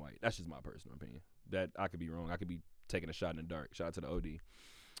with Dana White. That's just my personal opinion. That I could be wrong. I could be taking a shot in the dark. Shout out to the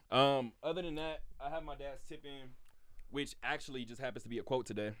OD. Other than that, I have my dad's tip in, which actually just happens to be a quote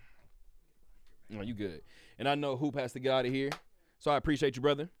today. Oh, you good. And I know Hoop has to get out of here, so I appreciate you,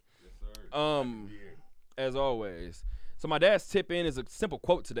 brother. Yes, sir. As always. So my dad's tip in is a simple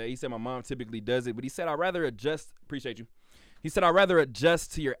quote today. He said my mom typically does it, but he said I'd rather adjust. Appreciate you. He said I'd rather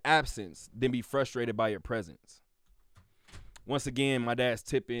adjust to your absence than be frustrated by your presence. Once again, my dad's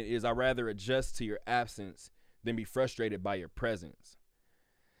tip in is I'd rather adjust to your absence than be frustrated by your presence.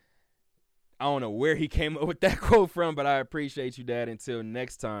 I don't know where he came up with that quote from, but I appreciate you, Dad. Until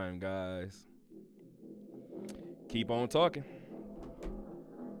next time, guys. Keep on talking.